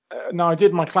 No, I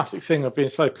did my classic thing of being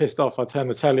so pissed off I turned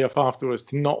the telly off afterwards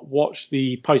to not watch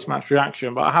the post-match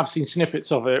reaction, but I have seen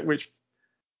snippets of it which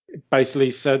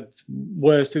basically said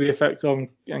words to the effect of,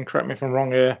 and correct me if I'm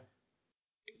wrong here,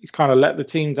 he's kind of let the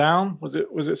team down. Was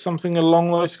it something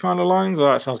along those kind of lines? Oh,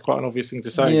 that sounds quite an obvious thing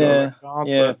to say.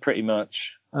 Yeah, pretty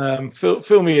much.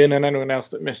 Fill me in, and anyone else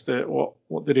that missed it.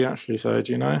 What did he actually say?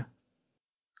 Do you know?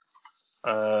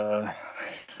 Well,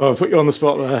 I'll put you on the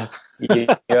spot there.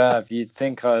 Yeah, you'd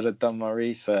think I'd have done my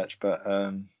research, but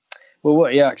well,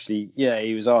 what he actually,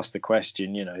 he was asked the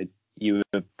question. You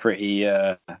were pretty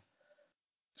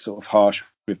sort of harsh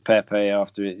with Pepe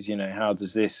after it. How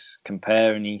does this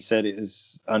compare? And he said it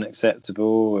was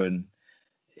unacceptable, and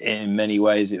in many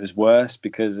ways it was worse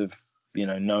because of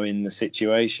knowing the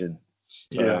situation.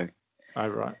 So, Yeah. Oh,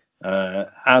 right.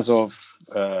 As of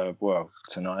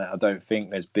tonight, I don't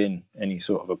think there's been any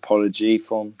sort of apology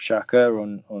from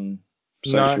Xhaka on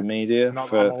social media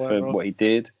for what he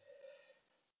did.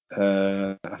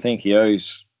 I think he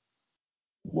owes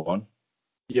one.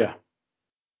 Yeah.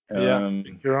 You're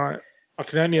right. I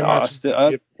can only imagine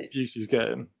the abuse he's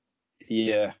getting.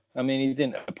 Yeah, I mean, he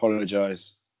didn't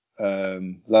apologise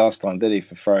last time, did he,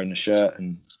 for throwing the shirt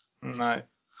and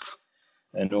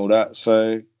all that?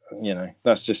 So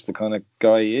that's just the kind of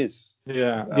guy he is.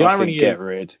 Yeah, the irony is, get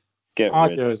rid.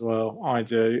 I do as well. I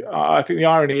do. I think the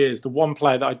irony is the one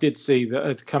player that I did see that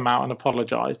had come out and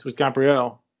apologised was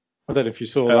Gabriel. I don't know if you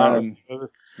saw that.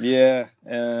 Yeah,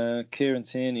 Kieran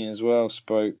Tierney as well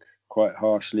spoke quite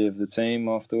harshly of the team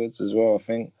afterwards as well, I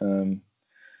think. And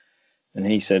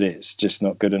he said it's just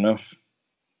not good enough.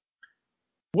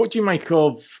 What do you make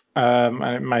of, and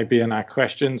it may be in our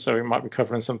question, so we might be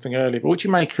covering something early, but what do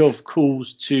you make of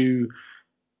calls to,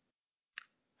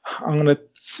 I'm going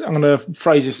to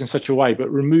phrase this in such a way,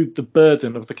 but remove the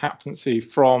burden of the captaincy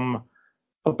from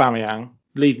Aubameyang,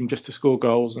 leave him just to score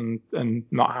goals and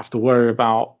not have to worry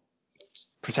about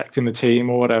protecting the team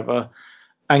or whatever.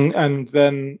 And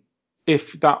then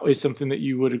if that is something that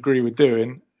you would agree with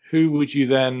doing, who would you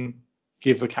then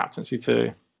give the captaincy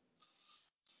to?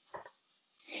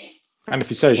 And if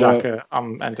you say Xhaka,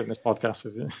 I'm ending this podcast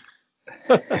with you.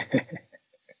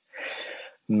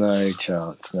 No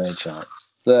chance.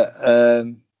 But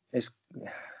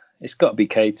it's got to be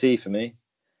KT for me.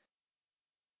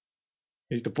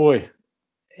 He's the boy.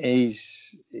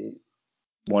 He's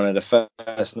one of the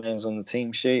first names on the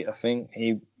team sheet. I think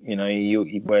he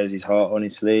wears his heart on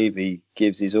his sleeve. He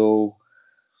gives his all,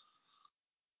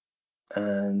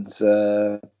 and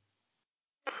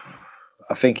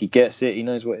I think he gets it. He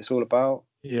knows what it's all about.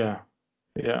 Yeah.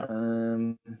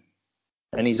 And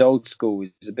he's old school.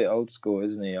 He's a bit old school,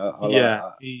 isn't he? I like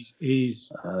that.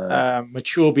 He's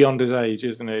mature beyond his age,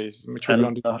 isn't he? He's mature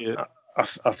beyond his years.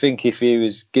 I think if he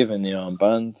was given the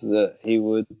armband, that he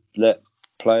would let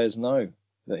players know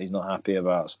that he's not happy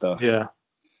about stuff. Yeah.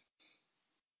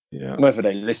 Whether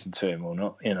they listen to him or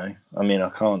not, I mean, I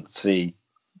can't see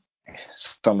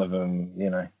some of them.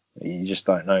 You just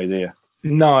don't know, do you?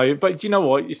 No, but do you know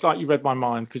what? It's like you read my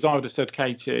mind, because I would have said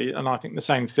KT, and I think the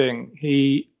same thing.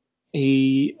 He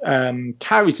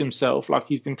carries himself like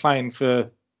he's been playing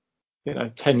for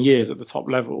 10 years at the top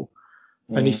level,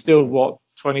 and he's still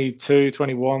 22,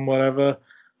 21, whatever.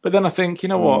 But then I think,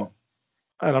 what?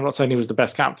 And I'm not saying he was the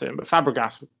best captain, but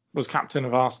Fabregas was captain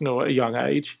of Arsenal at a young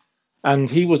age, and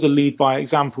he was a lead by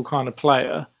example kind of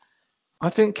player. I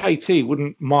think KT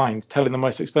wouldn't mind telling the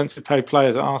most expensive paid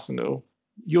players at Arsenal,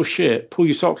 "You're shit. Pull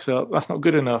your socks up. That's not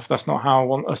good enough. That's not how I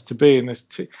want us to be in this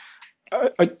team."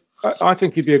 I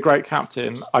think he'd be a great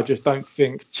captain. I just don't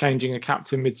think changing a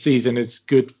captain mid-season is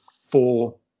good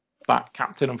for that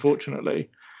captain, unfortunately.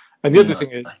 And the other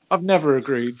thing is, I've never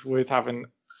agreed with I've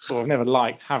never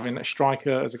liked having a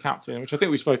striker as a captain, which I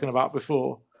think we've spoken about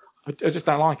before. I just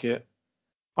don't like it.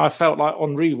 I felt like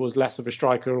Henry was less of a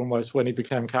striker almost when he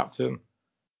became captain.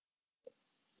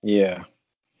 Yeah.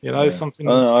 Something.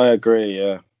 I agree.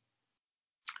 Yeah.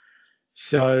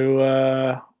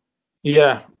 So,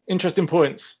 interesting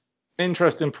points.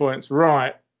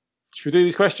 Right. Should we do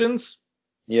these questions?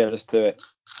 Yeah, let's do it.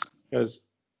 Because,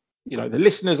 the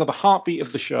listeners are the heartbeat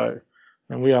of the show,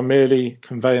 and we are merely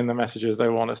conveying the messages they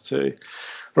want us to.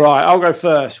 Right, I'll go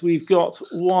first. We've got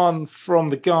one from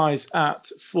the guys at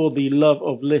For the Love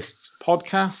of Lists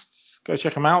podcasts. Go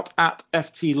check them out at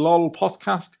FTLOL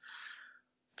podcast.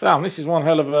 Damn, this is one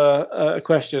hell of a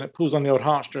question. It pulls on the old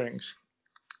heartstrings.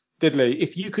 Diddley,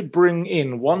 if you could bring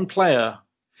in one player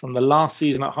from the last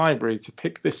season at Highbury to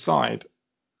pick this side,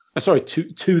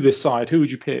 to this side, who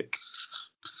would you pick?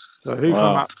 So who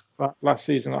from that last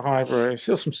season at Highbury?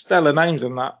 Still some stellar names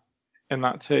in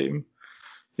that team.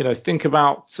 Think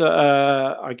about,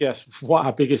 I guess, what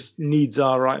our biggest needs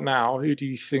are right now. Who do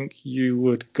you think you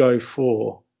would go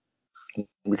for?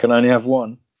 We can only have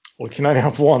one. We can only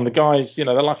have one. The guys, they're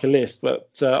like a list, but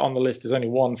on the list there's only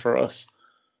one for us.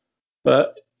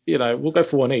 But, we'll go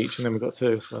for one each, and then we've got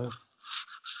two, I suppose.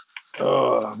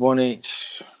 One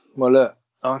each. Well, look,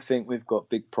 I think we've got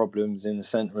big problems in the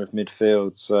centre of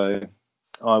midfield, so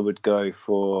I would go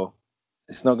for,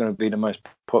 it's not going to be the most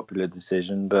popular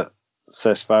decision, but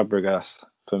Cesc Fabregas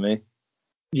for me.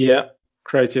 Yeah,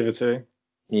 creativity.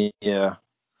 Yeah,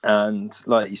 and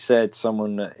like you said,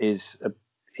 someone that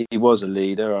he was a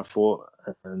leader, I thought,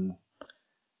 and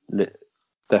li-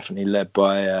 definitely led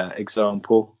by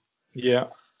example. Yeah.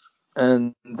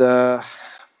 And while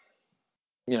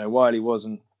he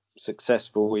wasn't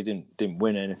successful, he didn't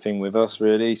win anything with us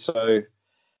really. So,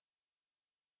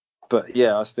 but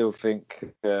yeah, I still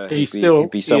think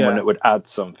he'd be someone that would add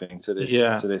something to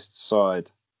this side.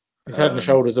 He's head and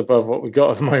shoulders above what we've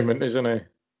got at the moment, isn't he?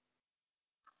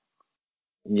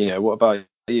 Yeah. What about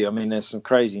you? I mean, there's some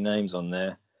crazy names on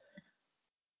there.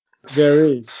 There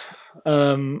is.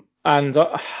 And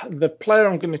the player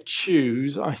I'm going to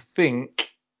choose, I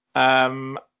think,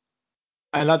 and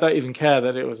I don't even care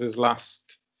that it was his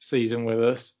last season with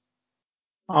us.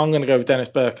 I'm going to go with Dennis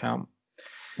Bergkamp.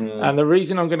 And the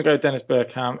reason I'm going to go with Dennis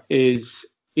Bergkamp is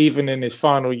even in his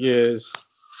final years,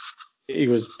 he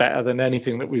was better than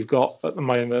anything that we've got at the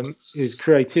moment. His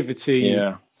creativity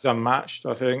is unmatched,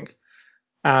 I think.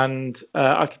 And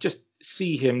I could just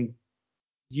see him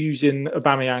using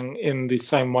Aubameyang in the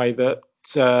same way that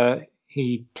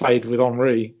he played with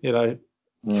Henry,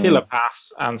 killer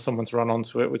pass and someone to run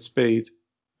onto it with speed.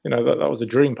 That was a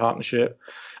dream partnership.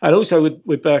 And also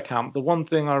with Bergkamp, the one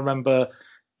thing I remember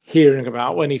hearing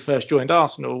about when he first joined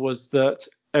Arsenal was that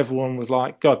everyone was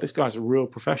like, God, this guy's a real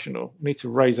professional. We need to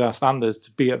raise our standards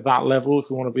to be at that level if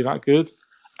we want to be that good.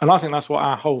 And I think that's what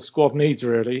our whole squad needs,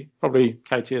 really. Probably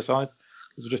KT aside,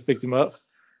 because we just picked him up.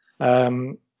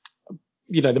 The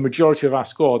majority of our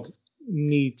squad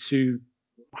need to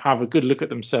have a good look at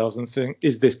themselves and think,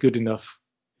 is this good enough?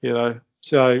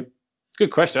 So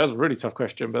good question. That was a really tough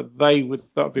question, but that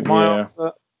would be my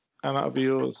answer, and that would be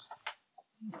yours.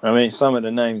 I mean, some of the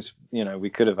names,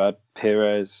 we could have had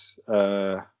Pires,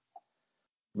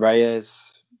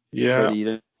 Reyes,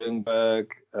 Freddie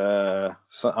Ljungberg.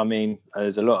 I mean,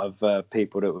 there's a lot of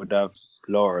people that would have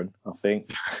Lauren, I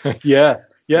think. yeah.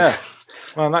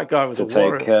 Man, that guy was a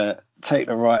warrior. Take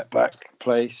the right back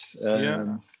place.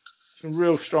 Some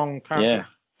real strong character. Yeah.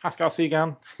 Pascal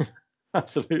Segan,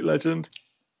 absolute legend.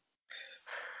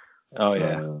 Oh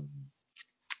yeah.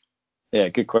 Yeah,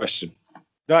 good question.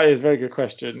 That is a very good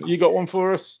question. You got one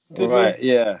for us? Right,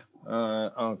 we? Yeah.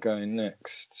 I'll go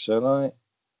next, shall I?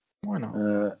 Why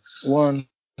not? One.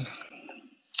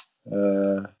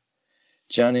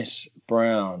 Janice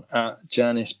Brown at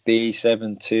Janice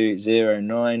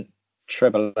B7209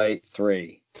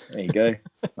 883. There you go.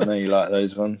 I know you like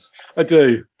those ones. I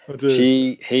do.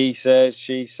 He says,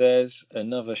 she says,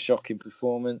 another shocking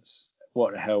performance.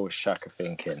 What the hell was Xhaka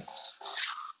thinking?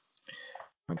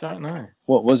 I don't know.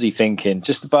 What was he thinking?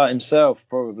 Just about himself,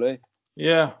 probably.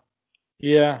 Yeah.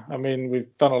 I mean,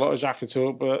 we've done a lot of Xhaka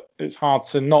talk, but it's hard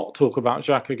to not talk about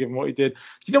Xhaka given what he did. Do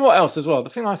you know what else as well? The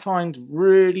thing I find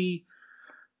really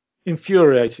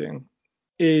infuriating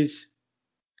is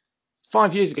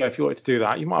 5 years ago, if you wanted to do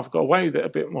that, you might have got away with it a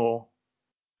bit more.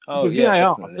 Oh, with yeah,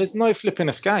 VAR, definitely. There's no flipping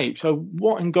escape. So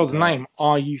what in God's name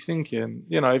are you thinking?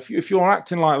 If you're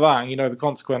acting like that, and you know the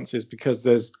consequences because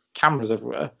there's cameras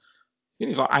everywhere, you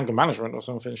need like anger management or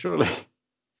something, surely.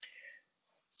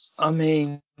 I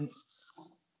mean,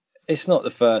 it's not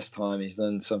the first time he's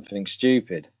done something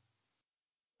stupid.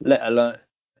 Let alone,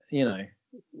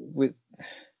 with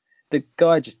the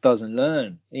guy just doesn't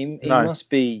learn. He must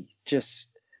be just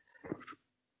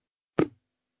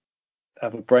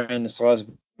have a brain the size of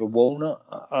a walnut.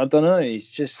 I don't know. He's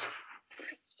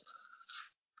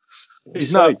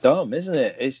so dumb, isn't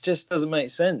it? It just doesn't make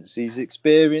sense. He's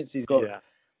experienced. He's got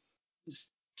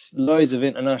loads of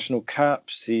international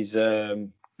caps. He's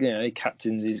he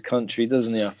captains his country,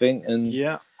 doesn't he? I think. And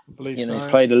I believe so. He's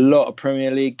played a lot of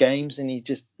Premier League games and he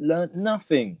just learned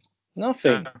nothing.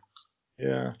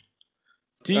 Yeah.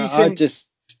 Do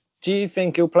you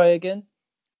think he'll play again?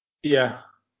 Yeah.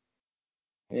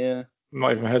 Yeah. I'm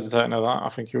not even hesitating at that. I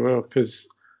think he will because,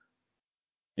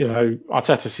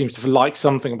 Arteta seems to like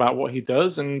something about what he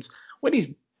does. And when he's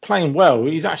playing well,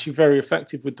 he's actually very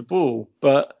effective with the ball.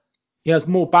 But he has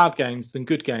more bad games than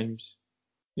good games,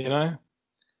 He's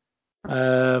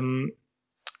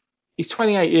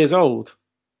 28 years old.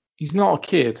 He's not a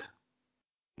kid.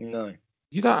 No.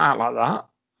 You don't act like that.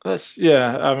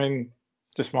 I mean,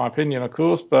 just my opinion, of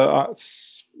course. But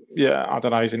I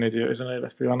don't know. He's an idiot, isn't he?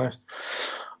 Let's be honest.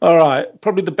 All right.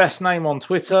 Probably the best name on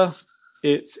Twitter.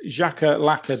 It's Xhaka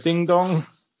Laka Ding Dong,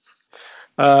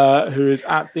 who is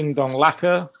at Ding Dong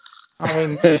Laka. I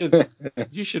mean,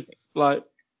 you should like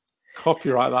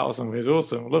copyright that or something. It's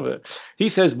awesome. Love it. He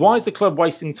says, why is the club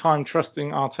wasting time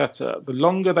trusting Arteta? The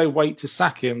longer they wait to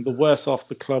sack him, the worse off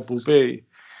the club will be.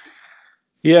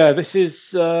 Yeah, this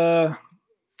is it's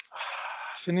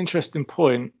an interesting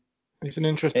point It's an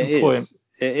interesting point.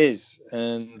 It is.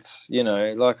 And,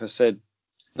 like I said,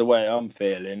 the way I'm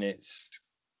feeling, it's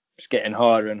getting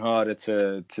harder and harder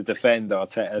to defend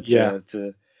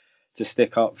Arteta, to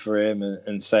stick up for him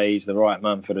and say he's the right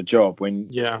man for the job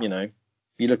when,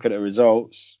 you look at the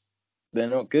results, they're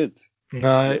not good.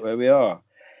 No. Look where we are.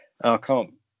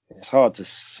 It's hard to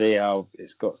see how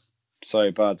it's got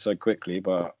so bad so quickly,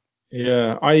 but.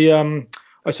 Yeah,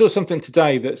 I saw something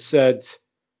today that said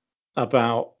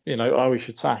about, we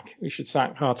should sack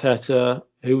Arteta.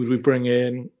 Who would we bring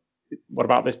in? What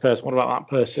about this person? What about that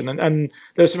person? And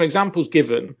there's some examples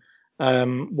given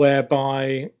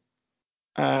whereby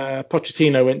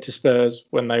Pochettino went to Spurs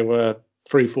when they were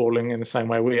free falling in the same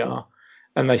way we are,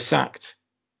 and they sacked.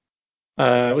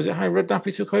 Was it Harry Redknapp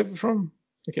he took over from?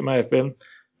 I think it may have been. And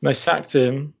they sacked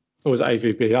him, or was it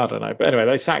AVB? I don't know. But anyway,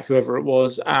 they sacked whoever it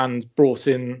was and brought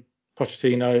in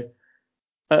Pochettino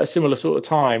at a similar sort of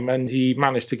time, and he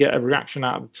managed to get a reaction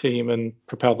out of the team and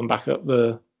propel them back up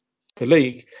the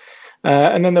league.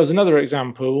 And then there was another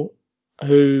example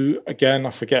who, again,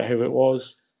 I forget who it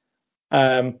was.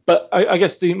 But I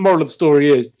guess the moral of the story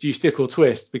is, do you stick or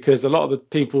twist? Because a lot of the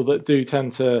people that do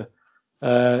tend to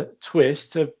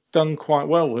twist have done quite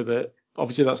well with it.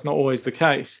 Obviously, that's not always the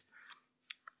case.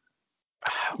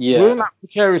 Yeah. We're in that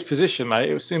precarious position, mate.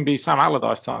 It will soon be Sam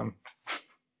Allardyce time.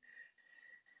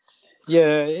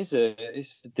 Yeah, it's a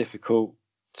difficult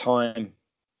time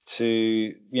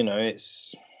to,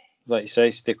 it's like you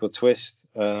say, stick or twist.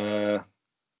 For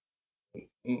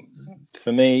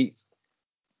me,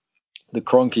 the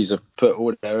Cronkies have put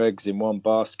all their eggs in one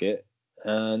basket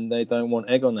and they don't want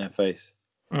egg on their face.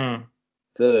 Do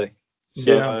they?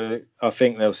 So I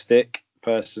think they'll stick,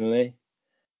 personally.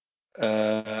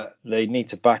 They need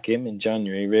to back him in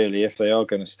January, really, if they are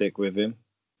going to stick with him,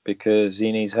 because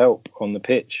he needs help on the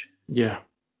pitch. Yeah.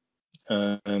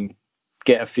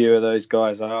 Get a few of those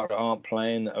guys out that aren't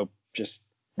playing, that are just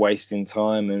wasting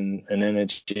time and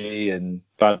energy and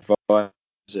bad vibes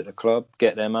at the club.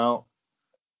 Get them out,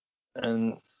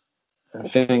 and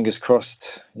fingers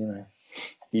crossed.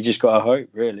 You just got to hope,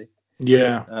 really.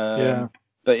 Yeah.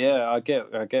 But yeah, I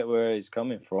get where he's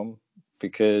coming from,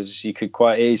 because you could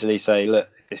quite easily say, look,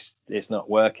 it's not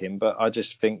working. But I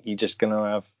just think you're just going to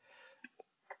have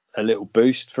a little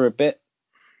boost for a bit.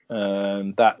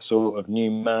 That sort of new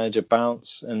manager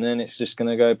bounce, and then it's just going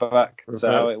to go back to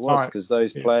how it was, because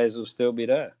those players will still be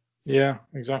there. Yeah,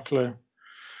 exactly.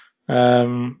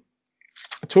 Talking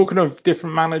of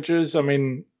different managers, I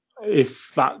mean,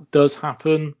 if that does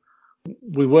happen,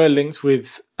 we were linked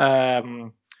with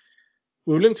Carlo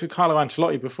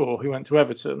Ancelotti before, who went to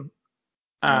Everton,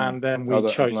 and then we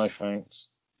chose. No thanks.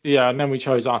 Yeah, and then we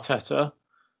chose Arteta.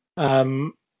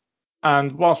 And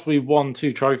whilst we won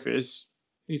 2 trophies,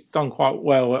 he's done quite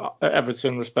well at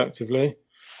Everton, respectively.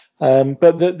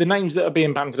 But the names that are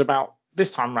being bandied about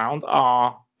this time round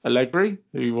are Allegri,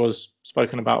 who was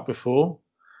spoken about before,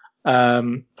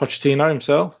 Pochettino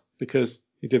himself, because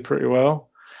he did pretty well.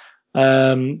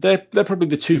 They're probably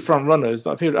the 2 front runners that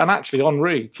I've heard, and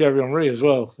actually Thierry Henry as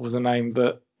well was a name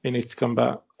that he needs to come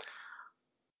back.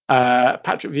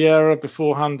 Patrick Vieira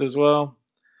beforehand as well.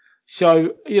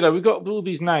 So, we've got all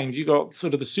these names. You've got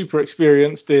sort of the super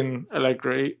experienced in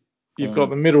Allegri. You've got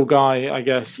the middle guy, I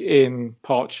guess, in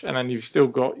Poch. And then you've still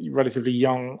got relatively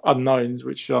young unknowns,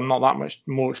 which are not that much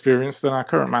more experienced than our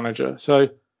current manager.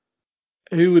 So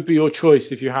who would be your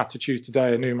choice if you had to choose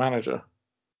today a new manager?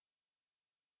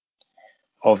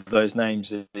 Of those names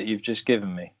that you've just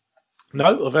given me?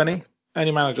 No, of any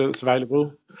manager that's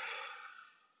available.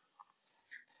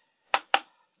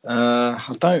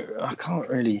 I can't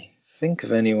really think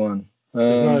of anyone.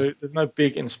 There's no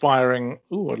big inspiring.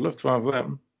 I'd love to have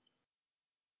them.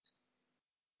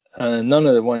 None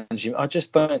of the ones I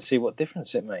just don't see what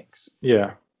difference it makes.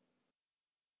 Yeah.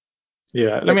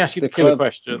 Let me ask you the killer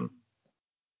question.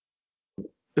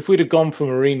 If we'd have gone for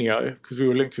Mourinho, because we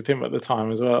were linked with him at the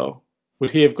time as well, would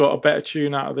he have got a better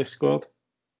tune out of this squad?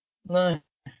 No.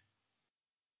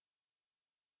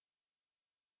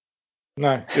 No,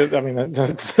 I mean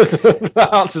that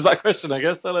answers that question, I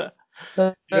guess, doesn't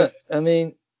it? I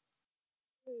mean,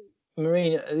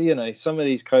 Mourinho, some of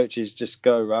these coaches just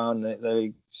go around,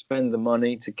 they spend the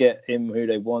money to get him who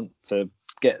they want, to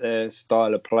get their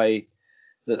style of play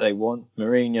that they want.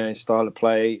 Mourinho's style of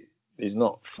play is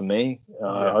not for me.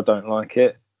 I don't like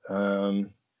it. I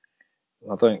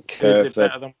don't care if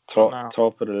they're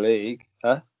top of the league.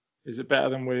 Huh? Is it better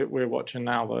than we're watching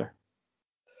now, though?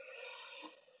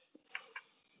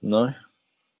 No.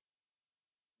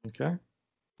 Okay.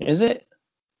 Is it?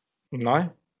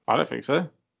 No, I don't think so.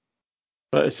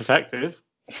 But it's effective.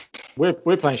 We're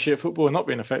playing shit football and not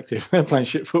being effective. They're playing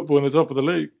shit football in the top of the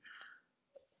league.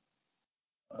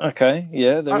 Okay,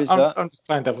 yeah, there is that. I'm just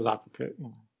playing devil's advocate.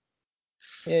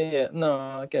 Yeah. No,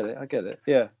 I get it.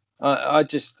 Yeah. I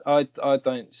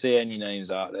don't see any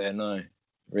names out there. No,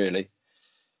 really.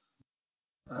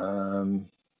 I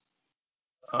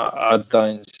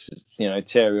don't.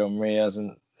 Thierry Henry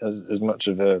hasn't as much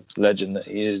of a legend that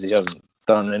he is. He hasn't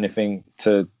done anything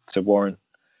to warrant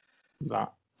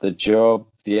That. the job.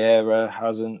 Vieira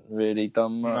hasn't really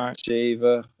done much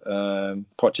either.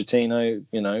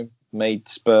 Pochettino, made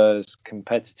Spurs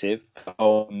competitive.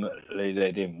 Ultimately,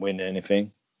 they didn't win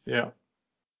anything. Yeah.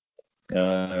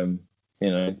 To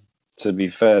be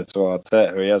fair to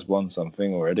Arteta, he has won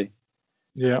something already.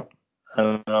 Yeah.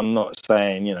 And I'm not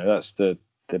saying, that's the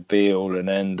be all and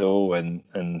end all,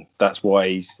 and that's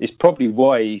why it's probably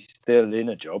why he's still in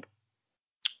a job.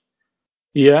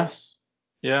 Yes.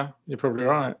 Yeah, you're probably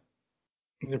right.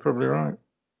 Yeah,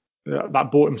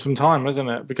 that bought him some time, isn't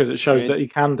it? Because it shows that he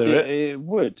can do it. It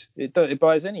would. It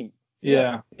buys any.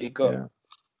 Yeah. He got.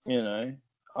 Yeah.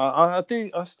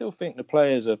 I still think the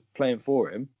players are playing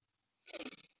for him.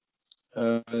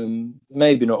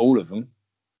 Maybe not all of them,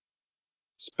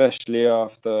 especially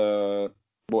after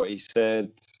what he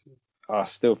said. I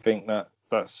still think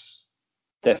that's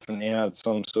definitely had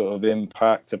some sort of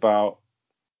impact about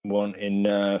wanting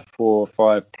 4 or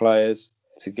 5 players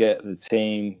to get the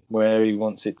team where he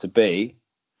wants it to be.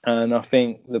 And I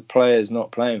think the players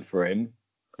not playing for him,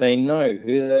 they know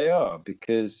who they are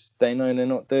because they know they're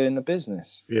not doing the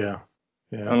business. Yeah.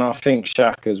 And I think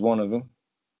Xhaka's one of them.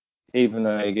 Even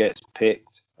though he gets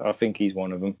picked, I think he's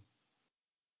one of them.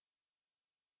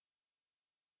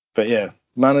 But yeah,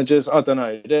 managers, I don't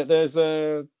know.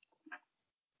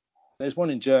 There's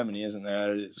one in Germany, isn't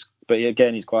there? But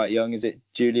again, he's quite young. Is it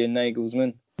Julian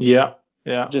Nagelsmann? Yeah.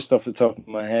 Just off the top of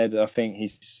my head, I think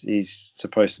he's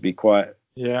supposed to be quite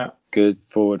good,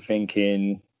 forward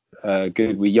thinking,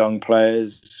 good with young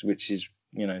players, which is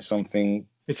something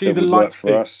that would work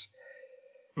for us.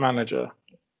 Manager.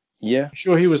 Yeah. I'm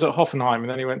sure he was at Hoffenheim and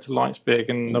then he went to Leipzig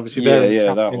and obviously they're in the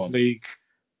Champions League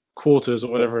quarters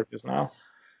or whatever it is now.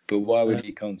 But why would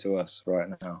he come to us right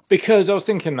now? Because I was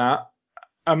thinking that,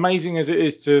 amazing as it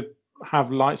is to have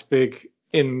Leipzig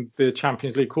in the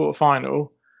Champions League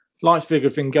quarter-final, Leipzig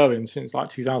have been going since like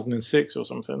 2006 or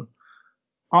something.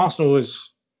 Arsenal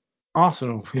was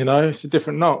Arsenal, it's a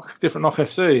different knock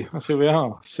FC. That's who we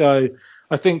are. So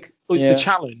I think it's the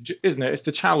challenge, isn't it? It's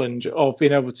the challenge of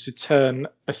being able to turn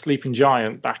a sleeping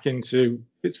giant back into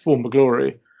its former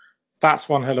glory. That's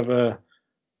one hell of a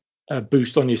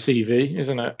boost on your CV,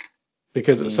 isn't it?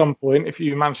 Because at some point, if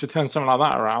you manage to turn something like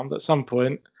that around, at some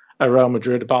point, a Real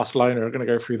Madrid, a Barcelona are going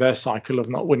to go through their cycle of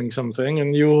not winning something,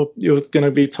 and you're going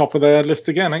to be top of their list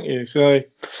again, aren't you? So,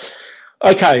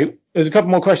 okay, there's a couple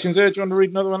more questions here. Do you want to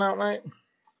read another one out, mate?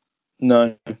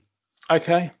 No.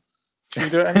 Okay. Should we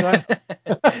do it anyway?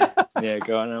 Yeah,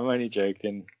 go on. I'm only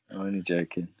joking.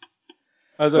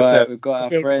 As I said, we've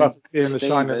got our friend in the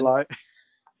shining light.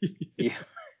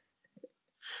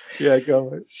 Yeah, go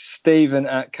on. Stephen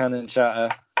at Cannon Chatter,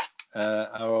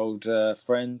 our old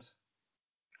friend.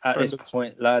 At this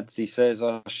point, lads, he says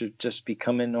I should just be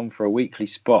coming on for a weekly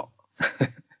spot.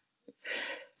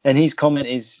 And his comment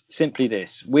is simply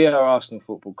this: we are Arsenal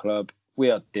Football Club. We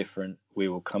are different. We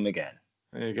will come again.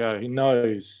 There you go. He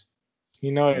knows. He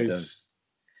knows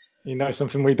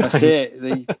something we don't. That's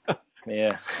it.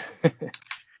 Yeah.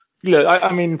 Look,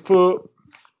 I mean, for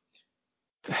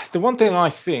the one thing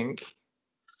I think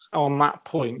on that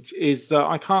point is that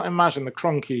I can't imagine the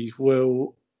Cronkies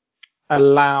will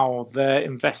allow their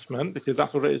investment, because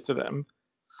that's what it is to them,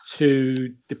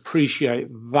 to depreciate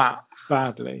that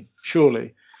badly,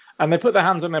 surely. And they put their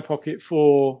hands in their pocket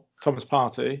for Thomas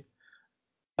Partey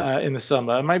in the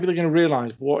summer. Maybe they're going to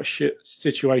realise what shit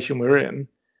situation we're in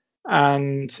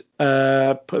and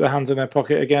put their hands in their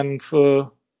pocket again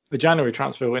for the January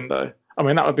transfer window. I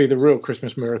mean, that would be the real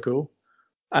Christmas miracle,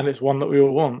 and it's one that we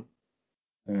all want.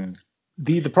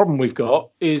 The problem we've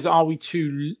got is, are we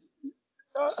too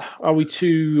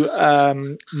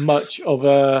much of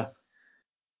a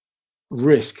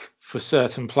risk for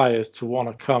certain players to want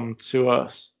to come to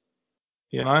us?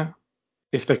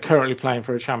 If they're currently playing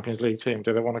for a Champions League team,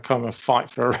 do they want to come and fight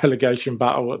for a relegation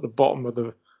battle at the bottom of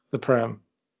the Prem?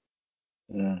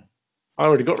 I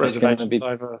already got reservations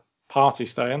over Partey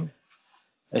staying.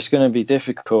 It's going to be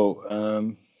difficult. I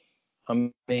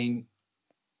mean,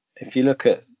 if you look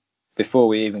at before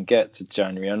we even get to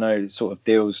January, I know sort of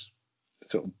deals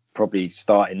sort of probably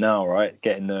starting now, right?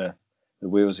 Getting the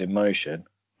wheels in motion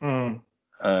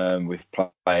with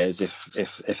players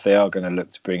if they are going to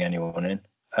look to bring anyone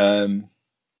in.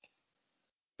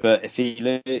 But if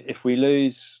we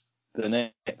lose the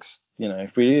next,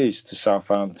 if we lose to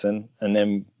Southampton and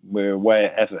then we're away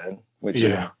at Everton, which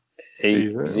isn't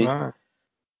easy, no.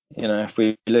 If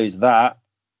we lose that,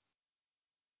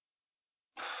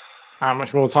 how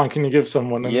much more time can you give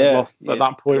someone? And lost at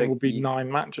that point will be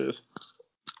 9 matches.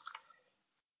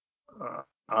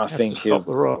 I think to stop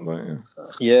the rot, don't you?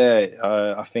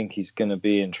 Yeah, I think he's going to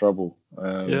be in trouble.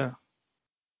 And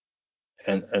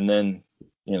then,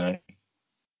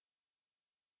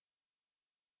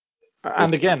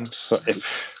 And again,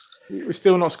 we're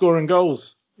still not scoring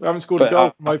goals. We haven't scored a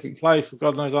goal from open play for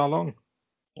God knows how long.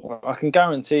 Well, I can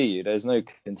guarantee you there's no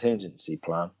contingency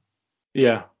plan.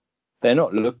 Yeah. They're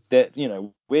not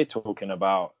we're talking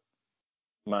about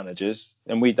managers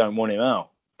and we don't want him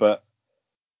out. But,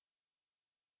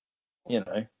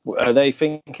 are they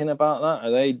thinking about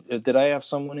that? Do they have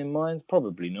someone in mind?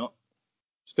 Probably not.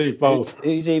 Steve Bold.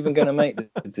 Who's even going to make the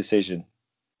decision?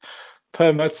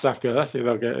 Per Mertesacker, that's who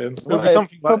they'll get in.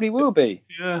 Probably will be.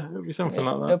 Yeah, it'll be something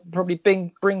like that. They'll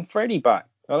probably bring Freddie back.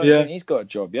 I don't think he's got a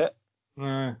job yet.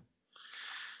 No.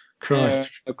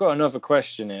 Christ. I've got another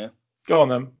question here. Go on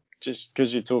then. Just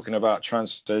because you're talking about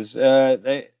transfers.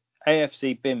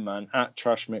 AFC Binman at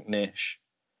Trash McNish.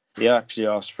 He actually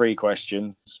asked 3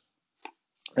 questions.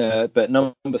 But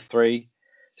number 3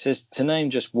 says to name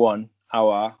just one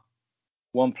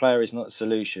player is not the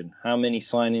solution. How many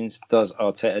signings does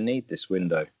Arteta need this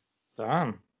window?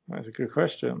 Damn, that's a good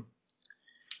question.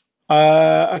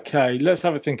 Okay, let's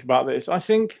have a think about this. I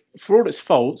think for all its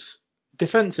faults,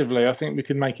 defensively, I think we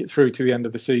can make it through to the end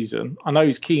of the season. I know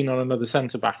he's keen on another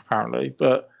centre-back apparently,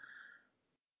 but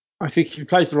I think if he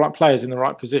plays the right players in the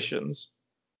right positions,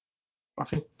 I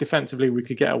think defensively we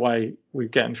could get away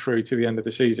with getting through to the end of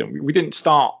the season. We didn't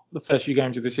start the first few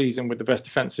games of the season with the best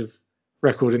defensive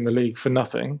record in the league for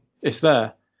nothing. It's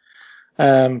there.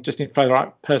 Just need to play the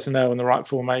right personnel and the right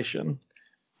formation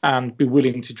and be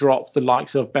willing to drop the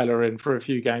likes of Bellerin for a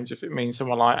few games if it means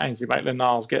someone like Ainsley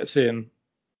Maitland-Niles gets in,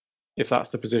 if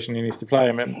that's the position he needs to play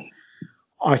him in.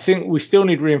 I think we still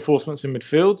need reinforcements in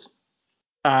midfield.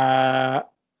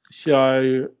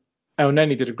 So El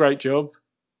Neni did a great job.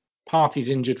 Partey's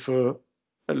injured for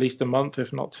at least a month,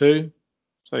 if not 2.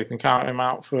 So you can count him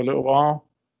out for a little while.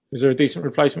 Is there a decent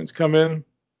replacement to come in?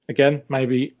 Again,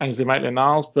 maybe Ainsley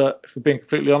Maitland-Niles, but if we're being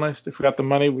completely honest, if we had the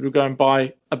money, would we go and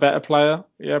buy a better player?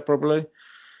 Yeah, probably.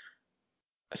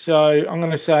 So I'm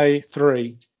going to say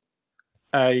 3.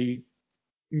 A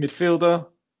midfielder,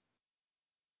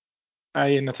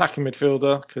 an attacking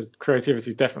midfielder, because creativity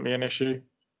is definitely an issue.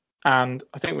 And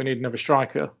I think we need another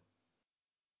striker.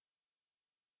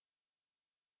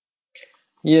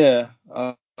 Yeah,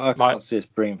 I can't see us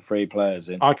bringing 3 players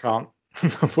in. I can't.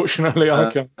 Unfortunately, I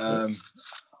can't.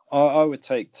 I would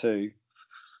take 2.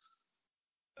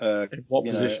 In what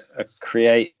position? A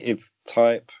creative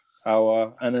type,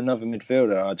 and another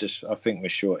midfielder. I think we're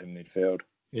short in midfield.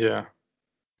 Yeah.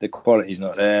 The quality's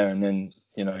not there, and then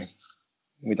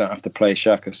we don't have to play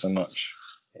Xhaka so much,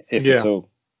 if at all.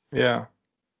 Yeah.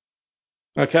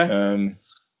 Okay.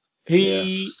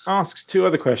 He asks 2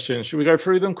 other questions. Should we go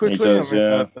through them quickly? He does,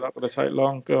 They're not going to take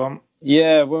long. Go on.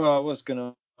 Yeah, well, I was going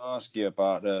to ask you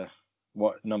about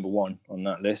what number 1 on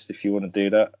that list, if you want to do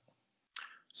that.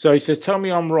 So he says, tell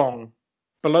me I'm wrong.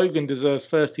 Balogun deserves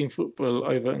first-team football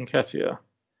over Nketiah.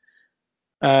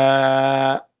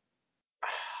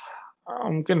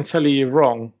 I'm going to tell you you're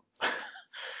wrong.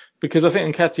 Because I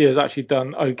think Nketiah has actually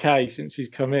done okay since he's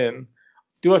come in.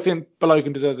 Do I think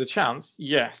Balogun deserves a chance?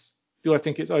 Yes. Do I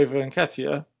think it's over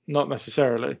Nketiah? Not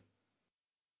necessarily.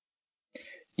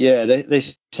 Yeah, they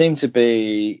seem to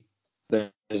be.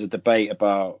 There's a debate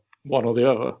about one or the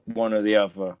other.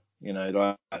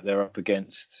 Like they're up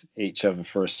against each other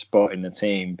for a spot in the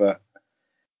team. But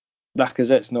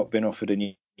Lacazette's not been offered a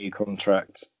new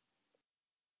contract,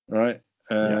 right?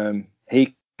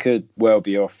 He could well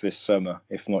be off this summer,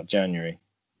 if not January.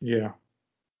 Yeah.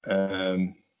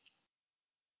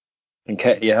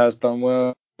 Nketiah has done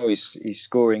well. He's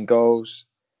scoring goals.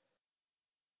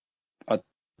 I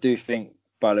do think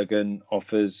Balogun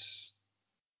offers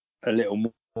a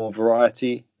little more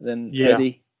variety than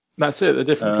Eddie. That's it. They're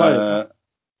different players.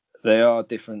 They are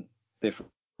different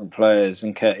players.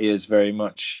 Nketiah is very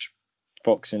much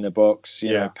fox in the box.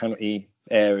 Penalty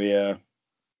area,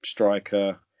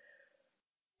 striker.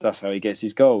 That's how he gets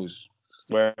his goals.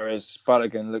 Whereas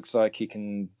Balogun looks like he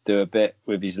can do a bit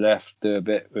with his left, do a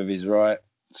bit with his right,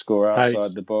 score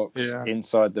outside the box,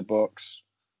 inside the box.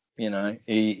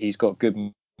 He's got good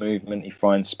movement. He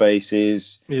finds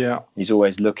spaces. Yeah. He's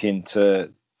always looking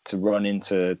to run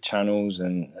into channels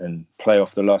and play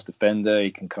off the last defender.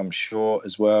 He can come short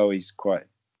as well. He's quite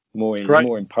He's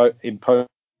more imposing.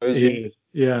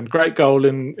 Yeah, and great goal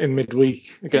in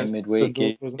midweek against midweek,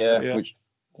 Dundalk, wasn't it? Yeah, which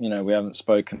we haven't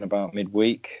spoken about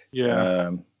midweek.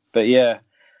 Yeah, but yeah,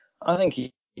 I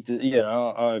think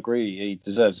I agree. He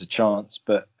deserves a chance,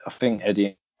 but I think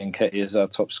Eddie Nketiah is our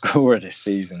top scorer this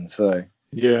season. So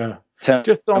yeah, tell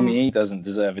me he doesn't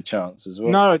deserve a chance as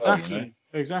well. No, exactly,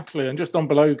 exactly. And just on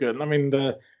Balogun, I mean,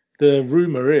 the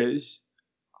rumor is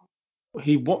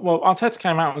Arteta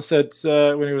came out and said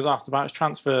when he was asked about his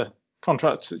transfer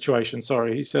contract situation,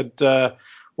 he said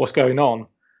what's going on,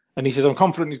 and he says I'm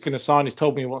confident he's going to sign. He's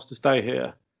told me he wants to stay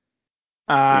here.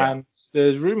 And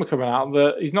there's rumour coming out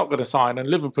that he's not going to sign, and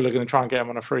Liverpool are going to try and get him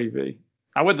on a freebie.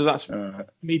 Now, whether that's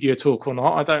media talk or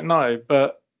not, I don't know.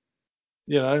 But,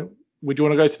 would you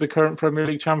want to go to the current Premier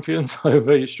League champions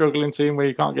over your struggling team where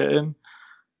you can't get in?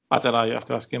 I don't know. You have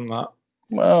to ask him that.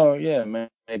 Well, yeah,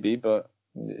 maybe. But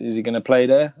is he going to play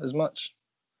there as much?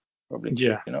 Probably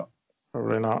not.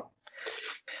 Probably not.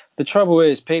 The trouble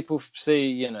is, people see,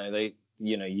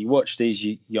 you watch these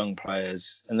young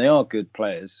players, and they are good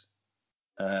players.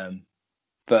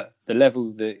 But the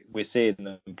level that we're seeing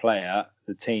them play at,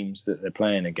 the teams that they're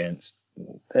playing against,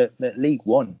 they're League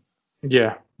One.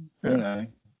 Yeah.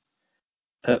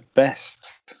 At best,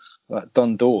 like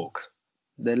Dundalk,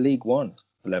 they're League One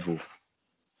level.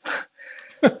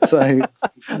 So,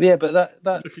 yeah, but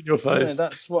that look at your face.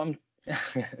 That's what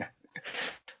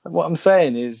I'm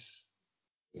saying is,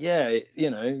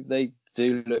 they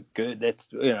do look good.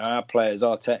 Our players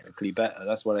are technically better.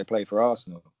 That's why they play for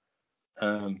Arsenal.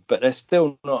 But they're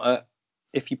still not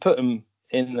if you put them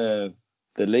in the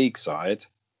league side,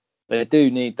 they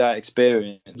do need that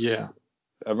experience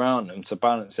around them to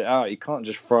balance it out. You can't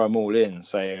just throw them all in and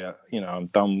say, I'm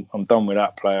done with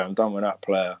that player. I'm done with that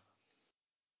player.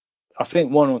 I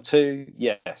think one or two,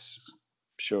 yes,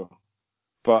 sure.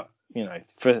 But,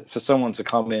 for someone to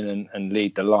come in and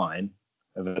lead the line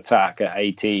of attack at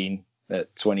 18,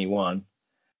 at 21.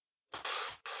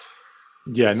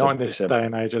 Yeah, not in this day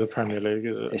and age of the Premier League,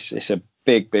 is it? It's a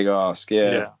big ask,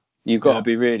 yeah. You've got to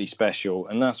be really special,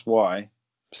 and that's why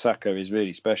Saka is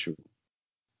really special.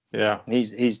 Yeah.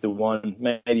 He's the one.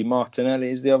 Maybe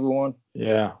Martinelli is the other one.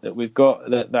 Yeah. That we've got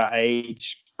that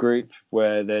age group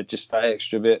where they're just that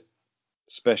extra bit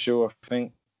special, I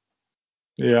think.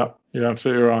 Yeah, you're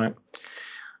absolutely right.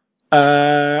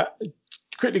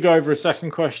 Quickly go over a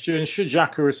second question. Should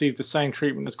Xhaka receive the same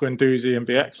treatment as Guendouzi and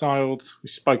be exiled? We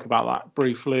spoke about that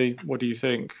briefly. What do you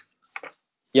think?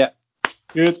 Yeah.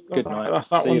 Good night. That's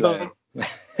that one done.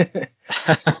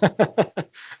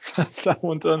 That's that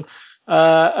one done.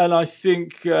 And I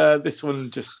think this one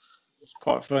just was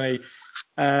quite funny.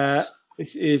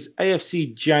 This is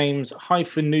AFC James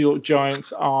 - New York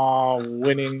Giants are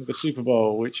winning the Super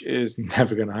Bowl, which is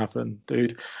never going to happen,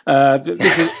 dude.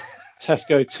 This is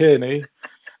Tesco Tierney,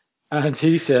 and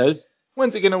he says,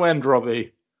 when's it going to end,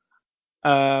 Robbie?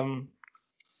 In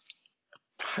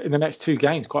the next 2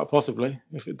 games, quite possibly,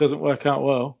 if it doesn't work out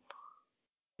well.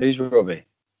 Who's Robbie?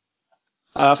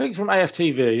 I think from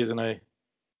AFTV, isn't he? I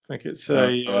think it's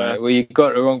right. Well, you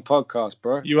got the wrong podcast,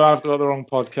 bro. You have got the wrong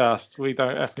podcast. We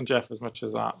don't F and Jeff as much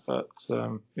as that, but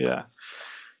yeah.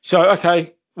 So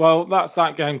okay, well that's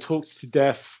that game talked to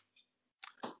death.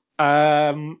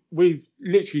 We've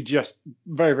literally just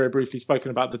very, very briefly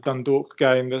spoken about the Dundalk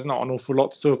game. There's not an awful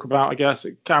lot to talk about, I guess.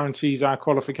 It guarantees our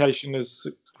qualification as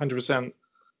 100%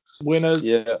 winners.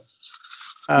 Yeah.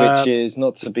 Which is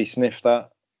not to be sniffed at.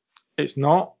 It's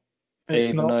not.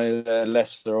 Even though they're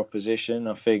lesser opposition,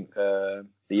 I think the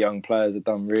young players have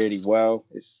done really well.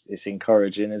 It's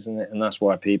encouraging, isn't it? And that's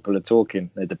why people are talking.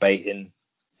 They're debating,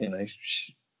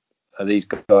 are these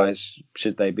guys,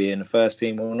 should they be in the first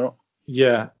team or not?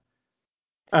 Yeah.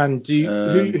 And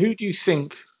who do you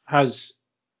think has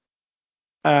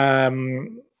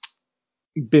been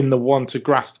the one to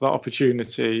grasp that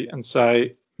opportunity and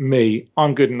say,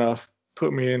 I'm good enough,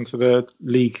 put me into the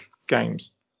league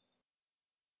games?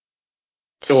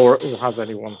 Or has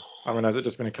anyone? I mean, has it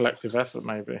just been a collective effort,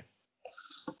 maybe?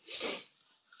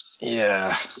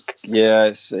 Yeah,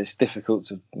 it's difficult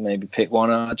to maybe pick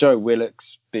one. Joe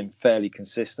Willock's been fairly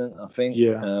consistent, I think.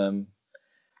 Yeah.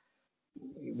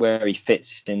 Where he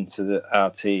fits into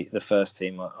the first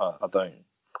team, I don't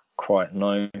quite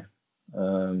know.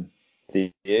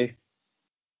 Do you?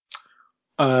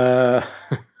 I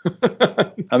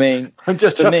mean, I'm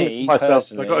just chuckling to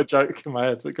myself. I got a joke in my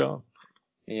head, but go on.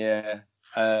 Yeah.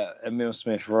 Emile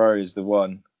Smith Rowe is the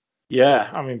one. Yeah,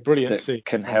 I mean, brilliant. That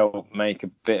can help make a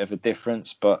bit of a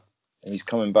difference, but he's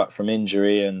coming back from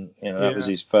injury, and that was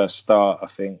his first start, I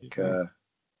think.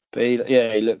 But he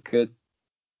looked good.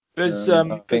 I There's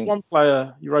think. one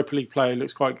player, Europa League player, who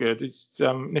looks quite good. It's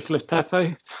Nicolas Pepe.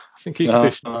 I think he could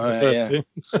do something in the first Yeah. team.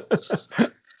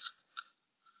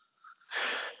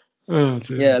 Oh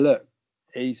dear. Yeah, look,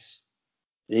 he's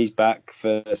back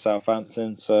for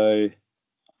Southampton, so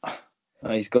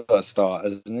he's got to start,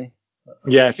 hasn't he?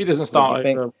 Yeah, if he doesn't What do you start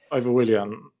think? over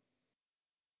Willian,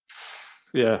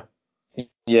 yeah,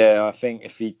 Yeah, I think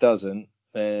if he doesn't,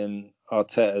 then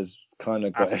Arteta's kind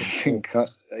of got everything.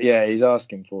 Yeah, he's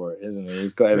asking for it, isn't he?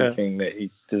 He's got yeah, everything that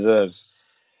he deserves.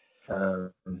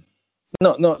 Um,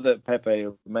 not that Pepe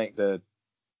will make the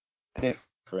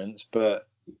difference, but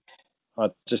I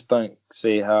just don't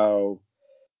see how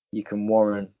you can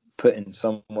warrant putting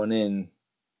someone in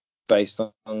based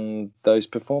on those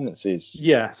performances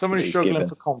yeah. Someone that who's he's struggling given.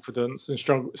 for confidence and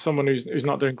someone who's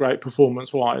not doing great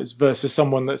performance-wise, versus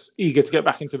someone that's eager to get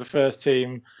back into the first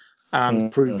team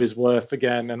and prove Mm. his worth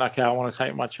again. And okay, I want to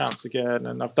take my chance again.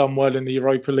 And I've done well in the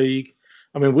Europa League.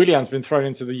 I mean, Willian's been thrown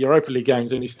into the Europa League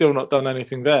games and he's still not done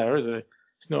anything there, is he?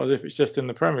 It's not as if it's just in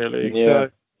the Premier League. Yeah, So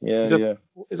yeah, he's had, yeah.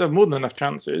 he's had more than enough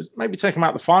chances. Maybe take him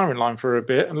out the firing line for a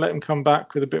bit and let him come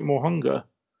back with a bit more hunger.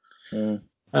 Mm.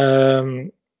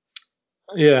 Um,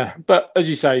 yeah, but as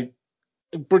you say,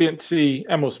 brilliant to see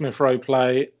Emil Smith Rowe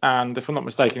play, and if I'm not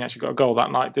mistaken, he actually got a goal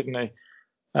that night, didn't he?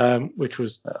 Which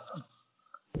was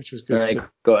good And he too.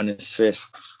 got an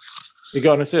assist. He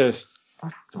got an assist. I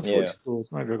thought he Yeah. scored.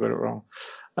 Maybe I got it wrong.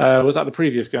 Was that the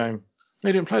previous game?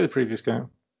 He didn't play the previous game.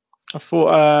 I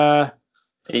thought.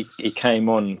 He came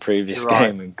on previous You're right.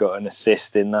 game and got an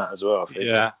assist in that as well, I think.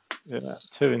 Yeah,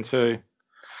 2-2.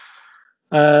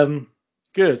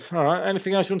 Good. All right.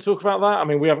 Anything else you want to talk about that? I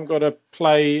mean, we haven't got to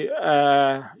play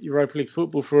Europa League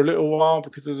football for a little while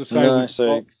because, as I say, No, we've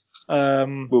so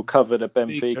got, we'll cover the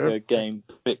Benfica. Benfica game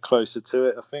a bit closer to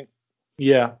it, I think.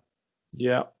 Yeah.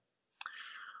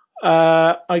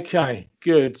 Okay.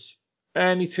 Good.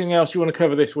 Anything else you want to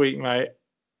cover this week, mate?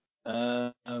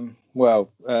 No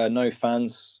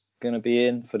fans going to be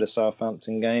in for the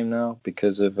Southampton game now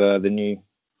because of the new,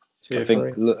 tier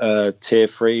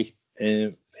 3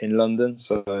 in London.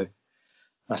 So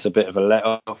that's a bit of a let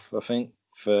off, I think,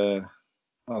 for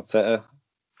Arteta.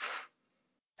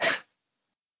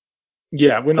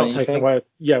 Yeah, we're not Don't you taking think? away.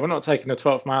 Yeah, we're not taking a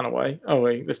 12th man away. Oh,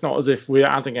 it's not as if we're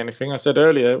adding anything. I said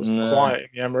earlier it was No. quiet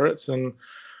in the Emirates, and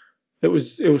it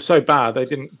was so bad they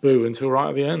didn't boo until right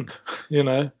at the end. You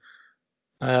know.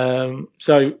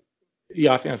 So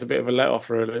yeah, I think that's a bit of a let off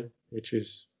really, which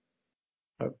is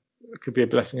it could be a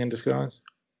blessing in disguise.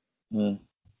 Mm.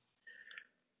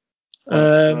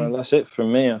 Well, that's it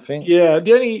from me, I think. Yeah,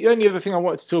 the only other thing I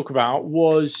wanted to talk about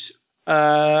was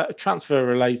transfer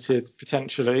related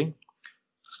potentially.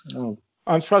 Oh.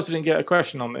 I'm surprised we didn't get a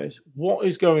question on this. What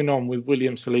is going on with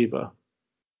William Saliba?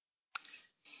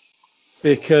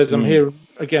 Because I'm hearing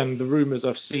again the rumours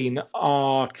I've seen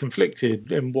are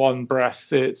conflicted. In one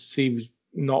breath, it's he was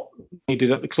not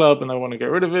needed at the club and they want to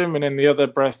get rid of him, and in the other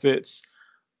breath, it's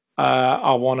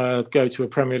I want to go to a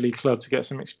Premier League club to get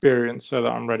some experience so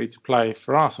that I'm ready to play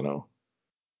for Arsenal.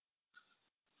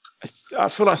 I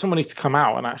feel like someone needs to come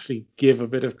out and actually give a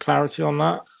bit of clarity on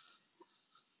that.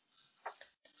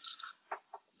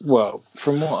 Well,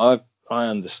 from what I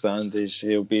understand is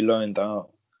he'll be loaned out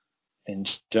in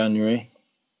January.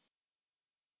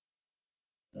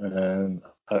 I'm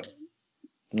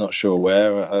not sure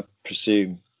where. I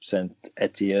presume Saint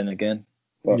Etienne again.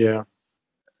 But Yeah,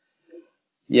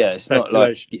 it's not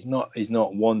like he's not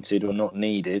wanted or not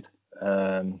needed.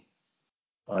 I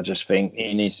just think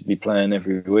he needs to be playing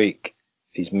every week.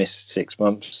 He's missed 6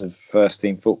 months of first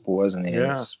team football, hasn't he?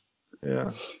 Yeah.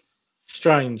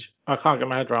 Strange. I can't get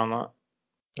my head around that.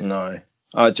 No,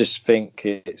 I just think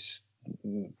it's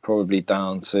probably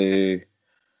down to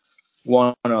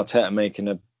one, Arteta making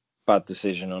a bad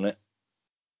decision on it,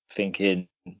 thinking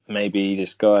maybe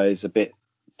this guy is a bit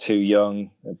too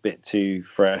young, a bit too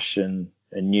fresh and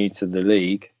new to the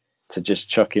league to just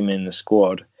chuck him in the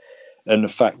squad. And the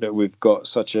fact that we've got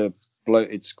such a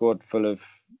bloated squad full of,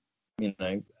 8,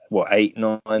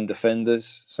 9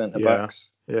 defenders, centre backs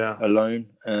alone.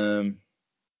 You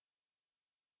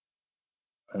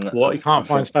can't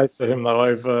find space for him though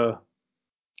over.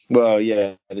 Well,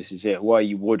 yeah, this is it. Why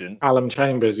you wouldn't? Callum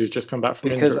Chambers, who's just come back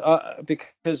from injury.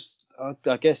 Because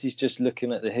I guess he's just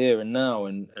looking at the here and now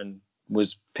and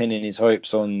was pinning his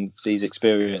hopes on these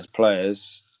experienced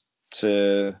players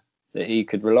that he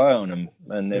could rely on them,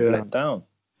 and they've let down.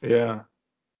 Yeah.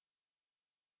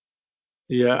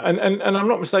 And I'm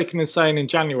not mistaken in saying in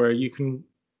January you can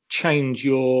change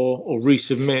or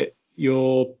resubmit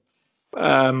your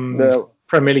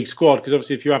Premier League squad, because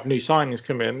obviously if you have new signings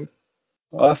come in.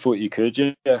 I thought you could,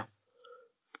 yeah.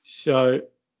 So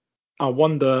I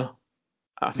wonder,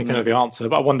 I think I know the answer,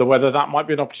 but I wonder whether that might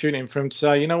be an opportunity for him to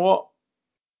say, you know what,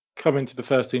 come into the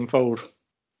first team fold.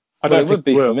 I don't think it would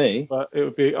be he will, for me. But it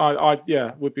would be,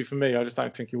 it would be for me. I just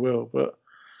don't think he will. But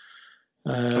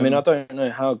I mean, I don't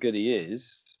know how good he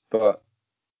is, but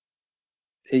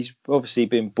he's obviously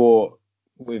been bought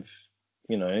with,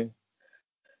 you know,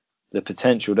 the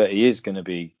potential that he is going to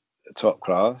be a top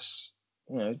class.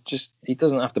 You know, just he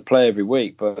doesn't have to play every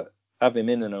week, but have him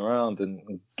in and around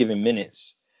and give him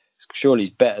minutes. Surely he's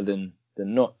better than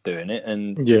not doing it.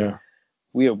 And yeah,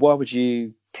 why would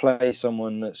you play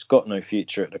someone that's got no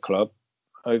future at the club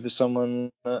over someone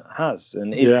that has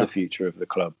and is the future of the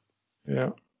club?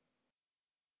 Yeah.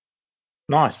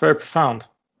 Nice, very profound,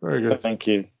 very good. Thank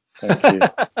you. All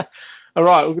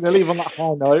right, we're going to leave on that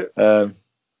high note.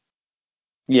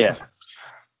 Yeah.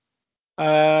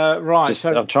 Right.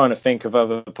 So I'm trying to think of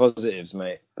other positives,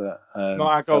 mate, but I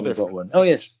haven't got one. Oh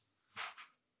yes.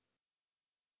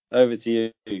 Over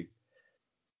to you.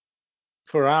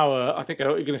 For I think I know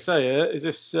what you're going to say here. Is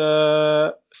this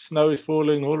snow is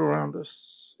falling all around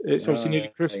us? It's obviously nearly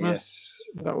Christmas. Yes.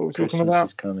 Is that what we're Christmas talking about?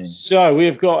 is coming. So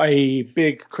we've got a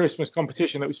big Christmas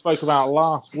competition that we spoke about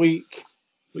last week,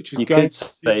 which is you going could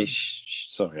say.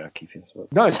 Sorry, I keep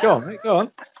interrupting. No, it's go on, mate. Go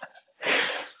on.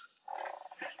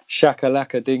 Shaka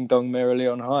laka ding dong merrily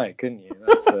on high, couldn't you?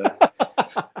 That's,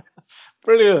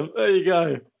 Brilliant. There you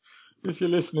go. If you're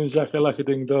listening, Shaka laka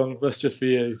ding dong, that's just for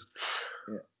you.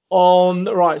 Yeah.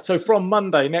 Right. So from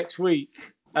Monday next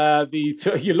week,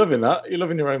 you're loving that. You're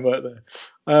loving your own work there.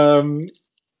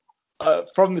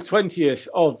 From the 20th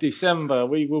of December,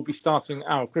 we will be starting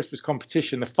our Christmas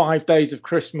competition, the 5 days of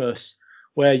Christmas,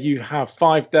 where you have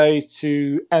 5 days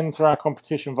to enter our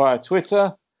competition via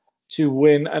Twitter to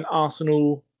win an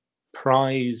Arsenal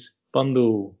prize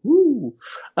bundle. Woo!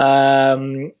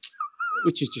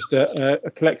 Which is just a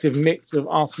collective mix of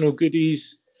Arsenal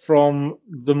goodies from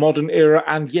the modern era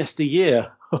and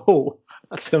yesteryear. Oh,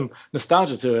 that's some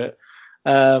nostalgia to it.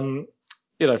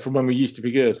 From when we used to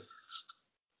be good.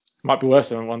 Might be worse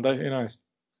than one day, who knows?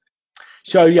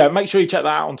 So, yeah, make sure you check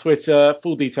that out on Twitter.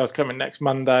 Full details coming next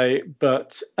Monday,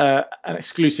 but an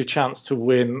exclusive chance to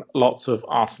win lots of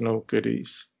Arsenal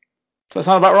goodies. Does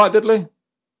that sound about right, Diddley?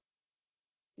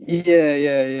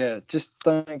 Yeah. Just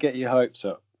don't get your hopes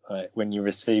up when you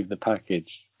receive the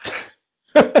package.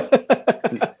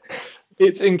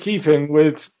 It's in keeping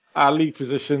with our league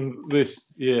position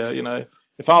this year, you know.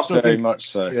 If Arsenal Very much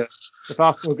so. Yeah. If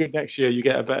Arsenal are good next year, you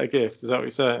get a better gift. Is that what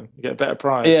you're saying? You get a better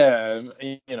prize. Yeah,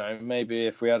 maybe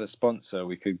if we had a sponsor,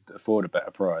 we could afford a better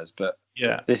prize. But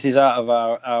yeah, this is out of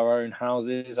our own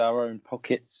houses, our own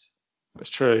pockets. That's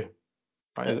true.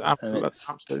 That's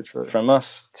absolutely true. From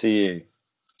us to you.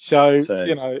 So,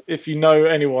 if you know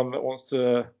anyone that wants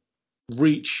to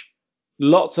reach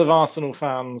lots of Arsenal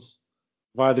fans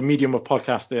via the medium of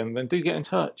podcasting, then do get in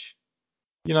touch.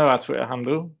 You know our Twitter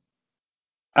handle.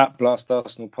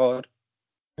 @BlastArsenalPod.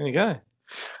 There you go.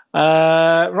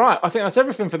 Right, I think that's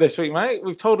everything for this week, mate.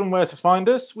 We've told them where to find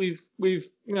us. We've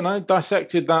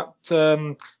dissected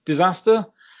that disaster,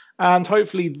 and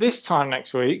hopefully this time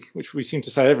next week, which we seem to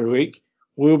say every week,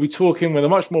 we'll be talking with a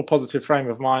much more positive frame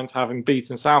of mind, having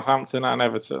beaten Southampton and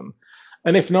Everton.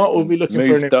 And if not, we'll be looking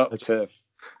moved up to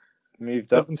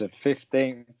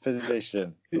 15th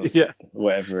position. Yeah,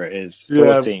 whatever it is.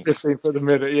 14th. Yeah, 15th at the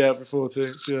minute. Yeah,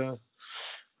 14th. Yeah.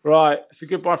 Right, it's a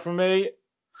goodbye from me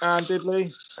and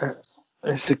Diddley.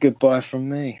 It's a goodbye from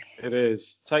me. It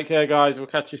is. Take care, guys. We'll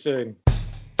catch you soon.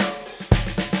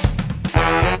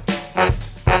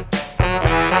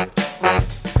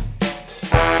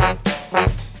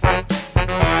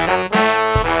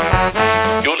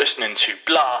 You're listening to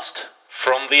Blast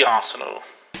from the Arsenal.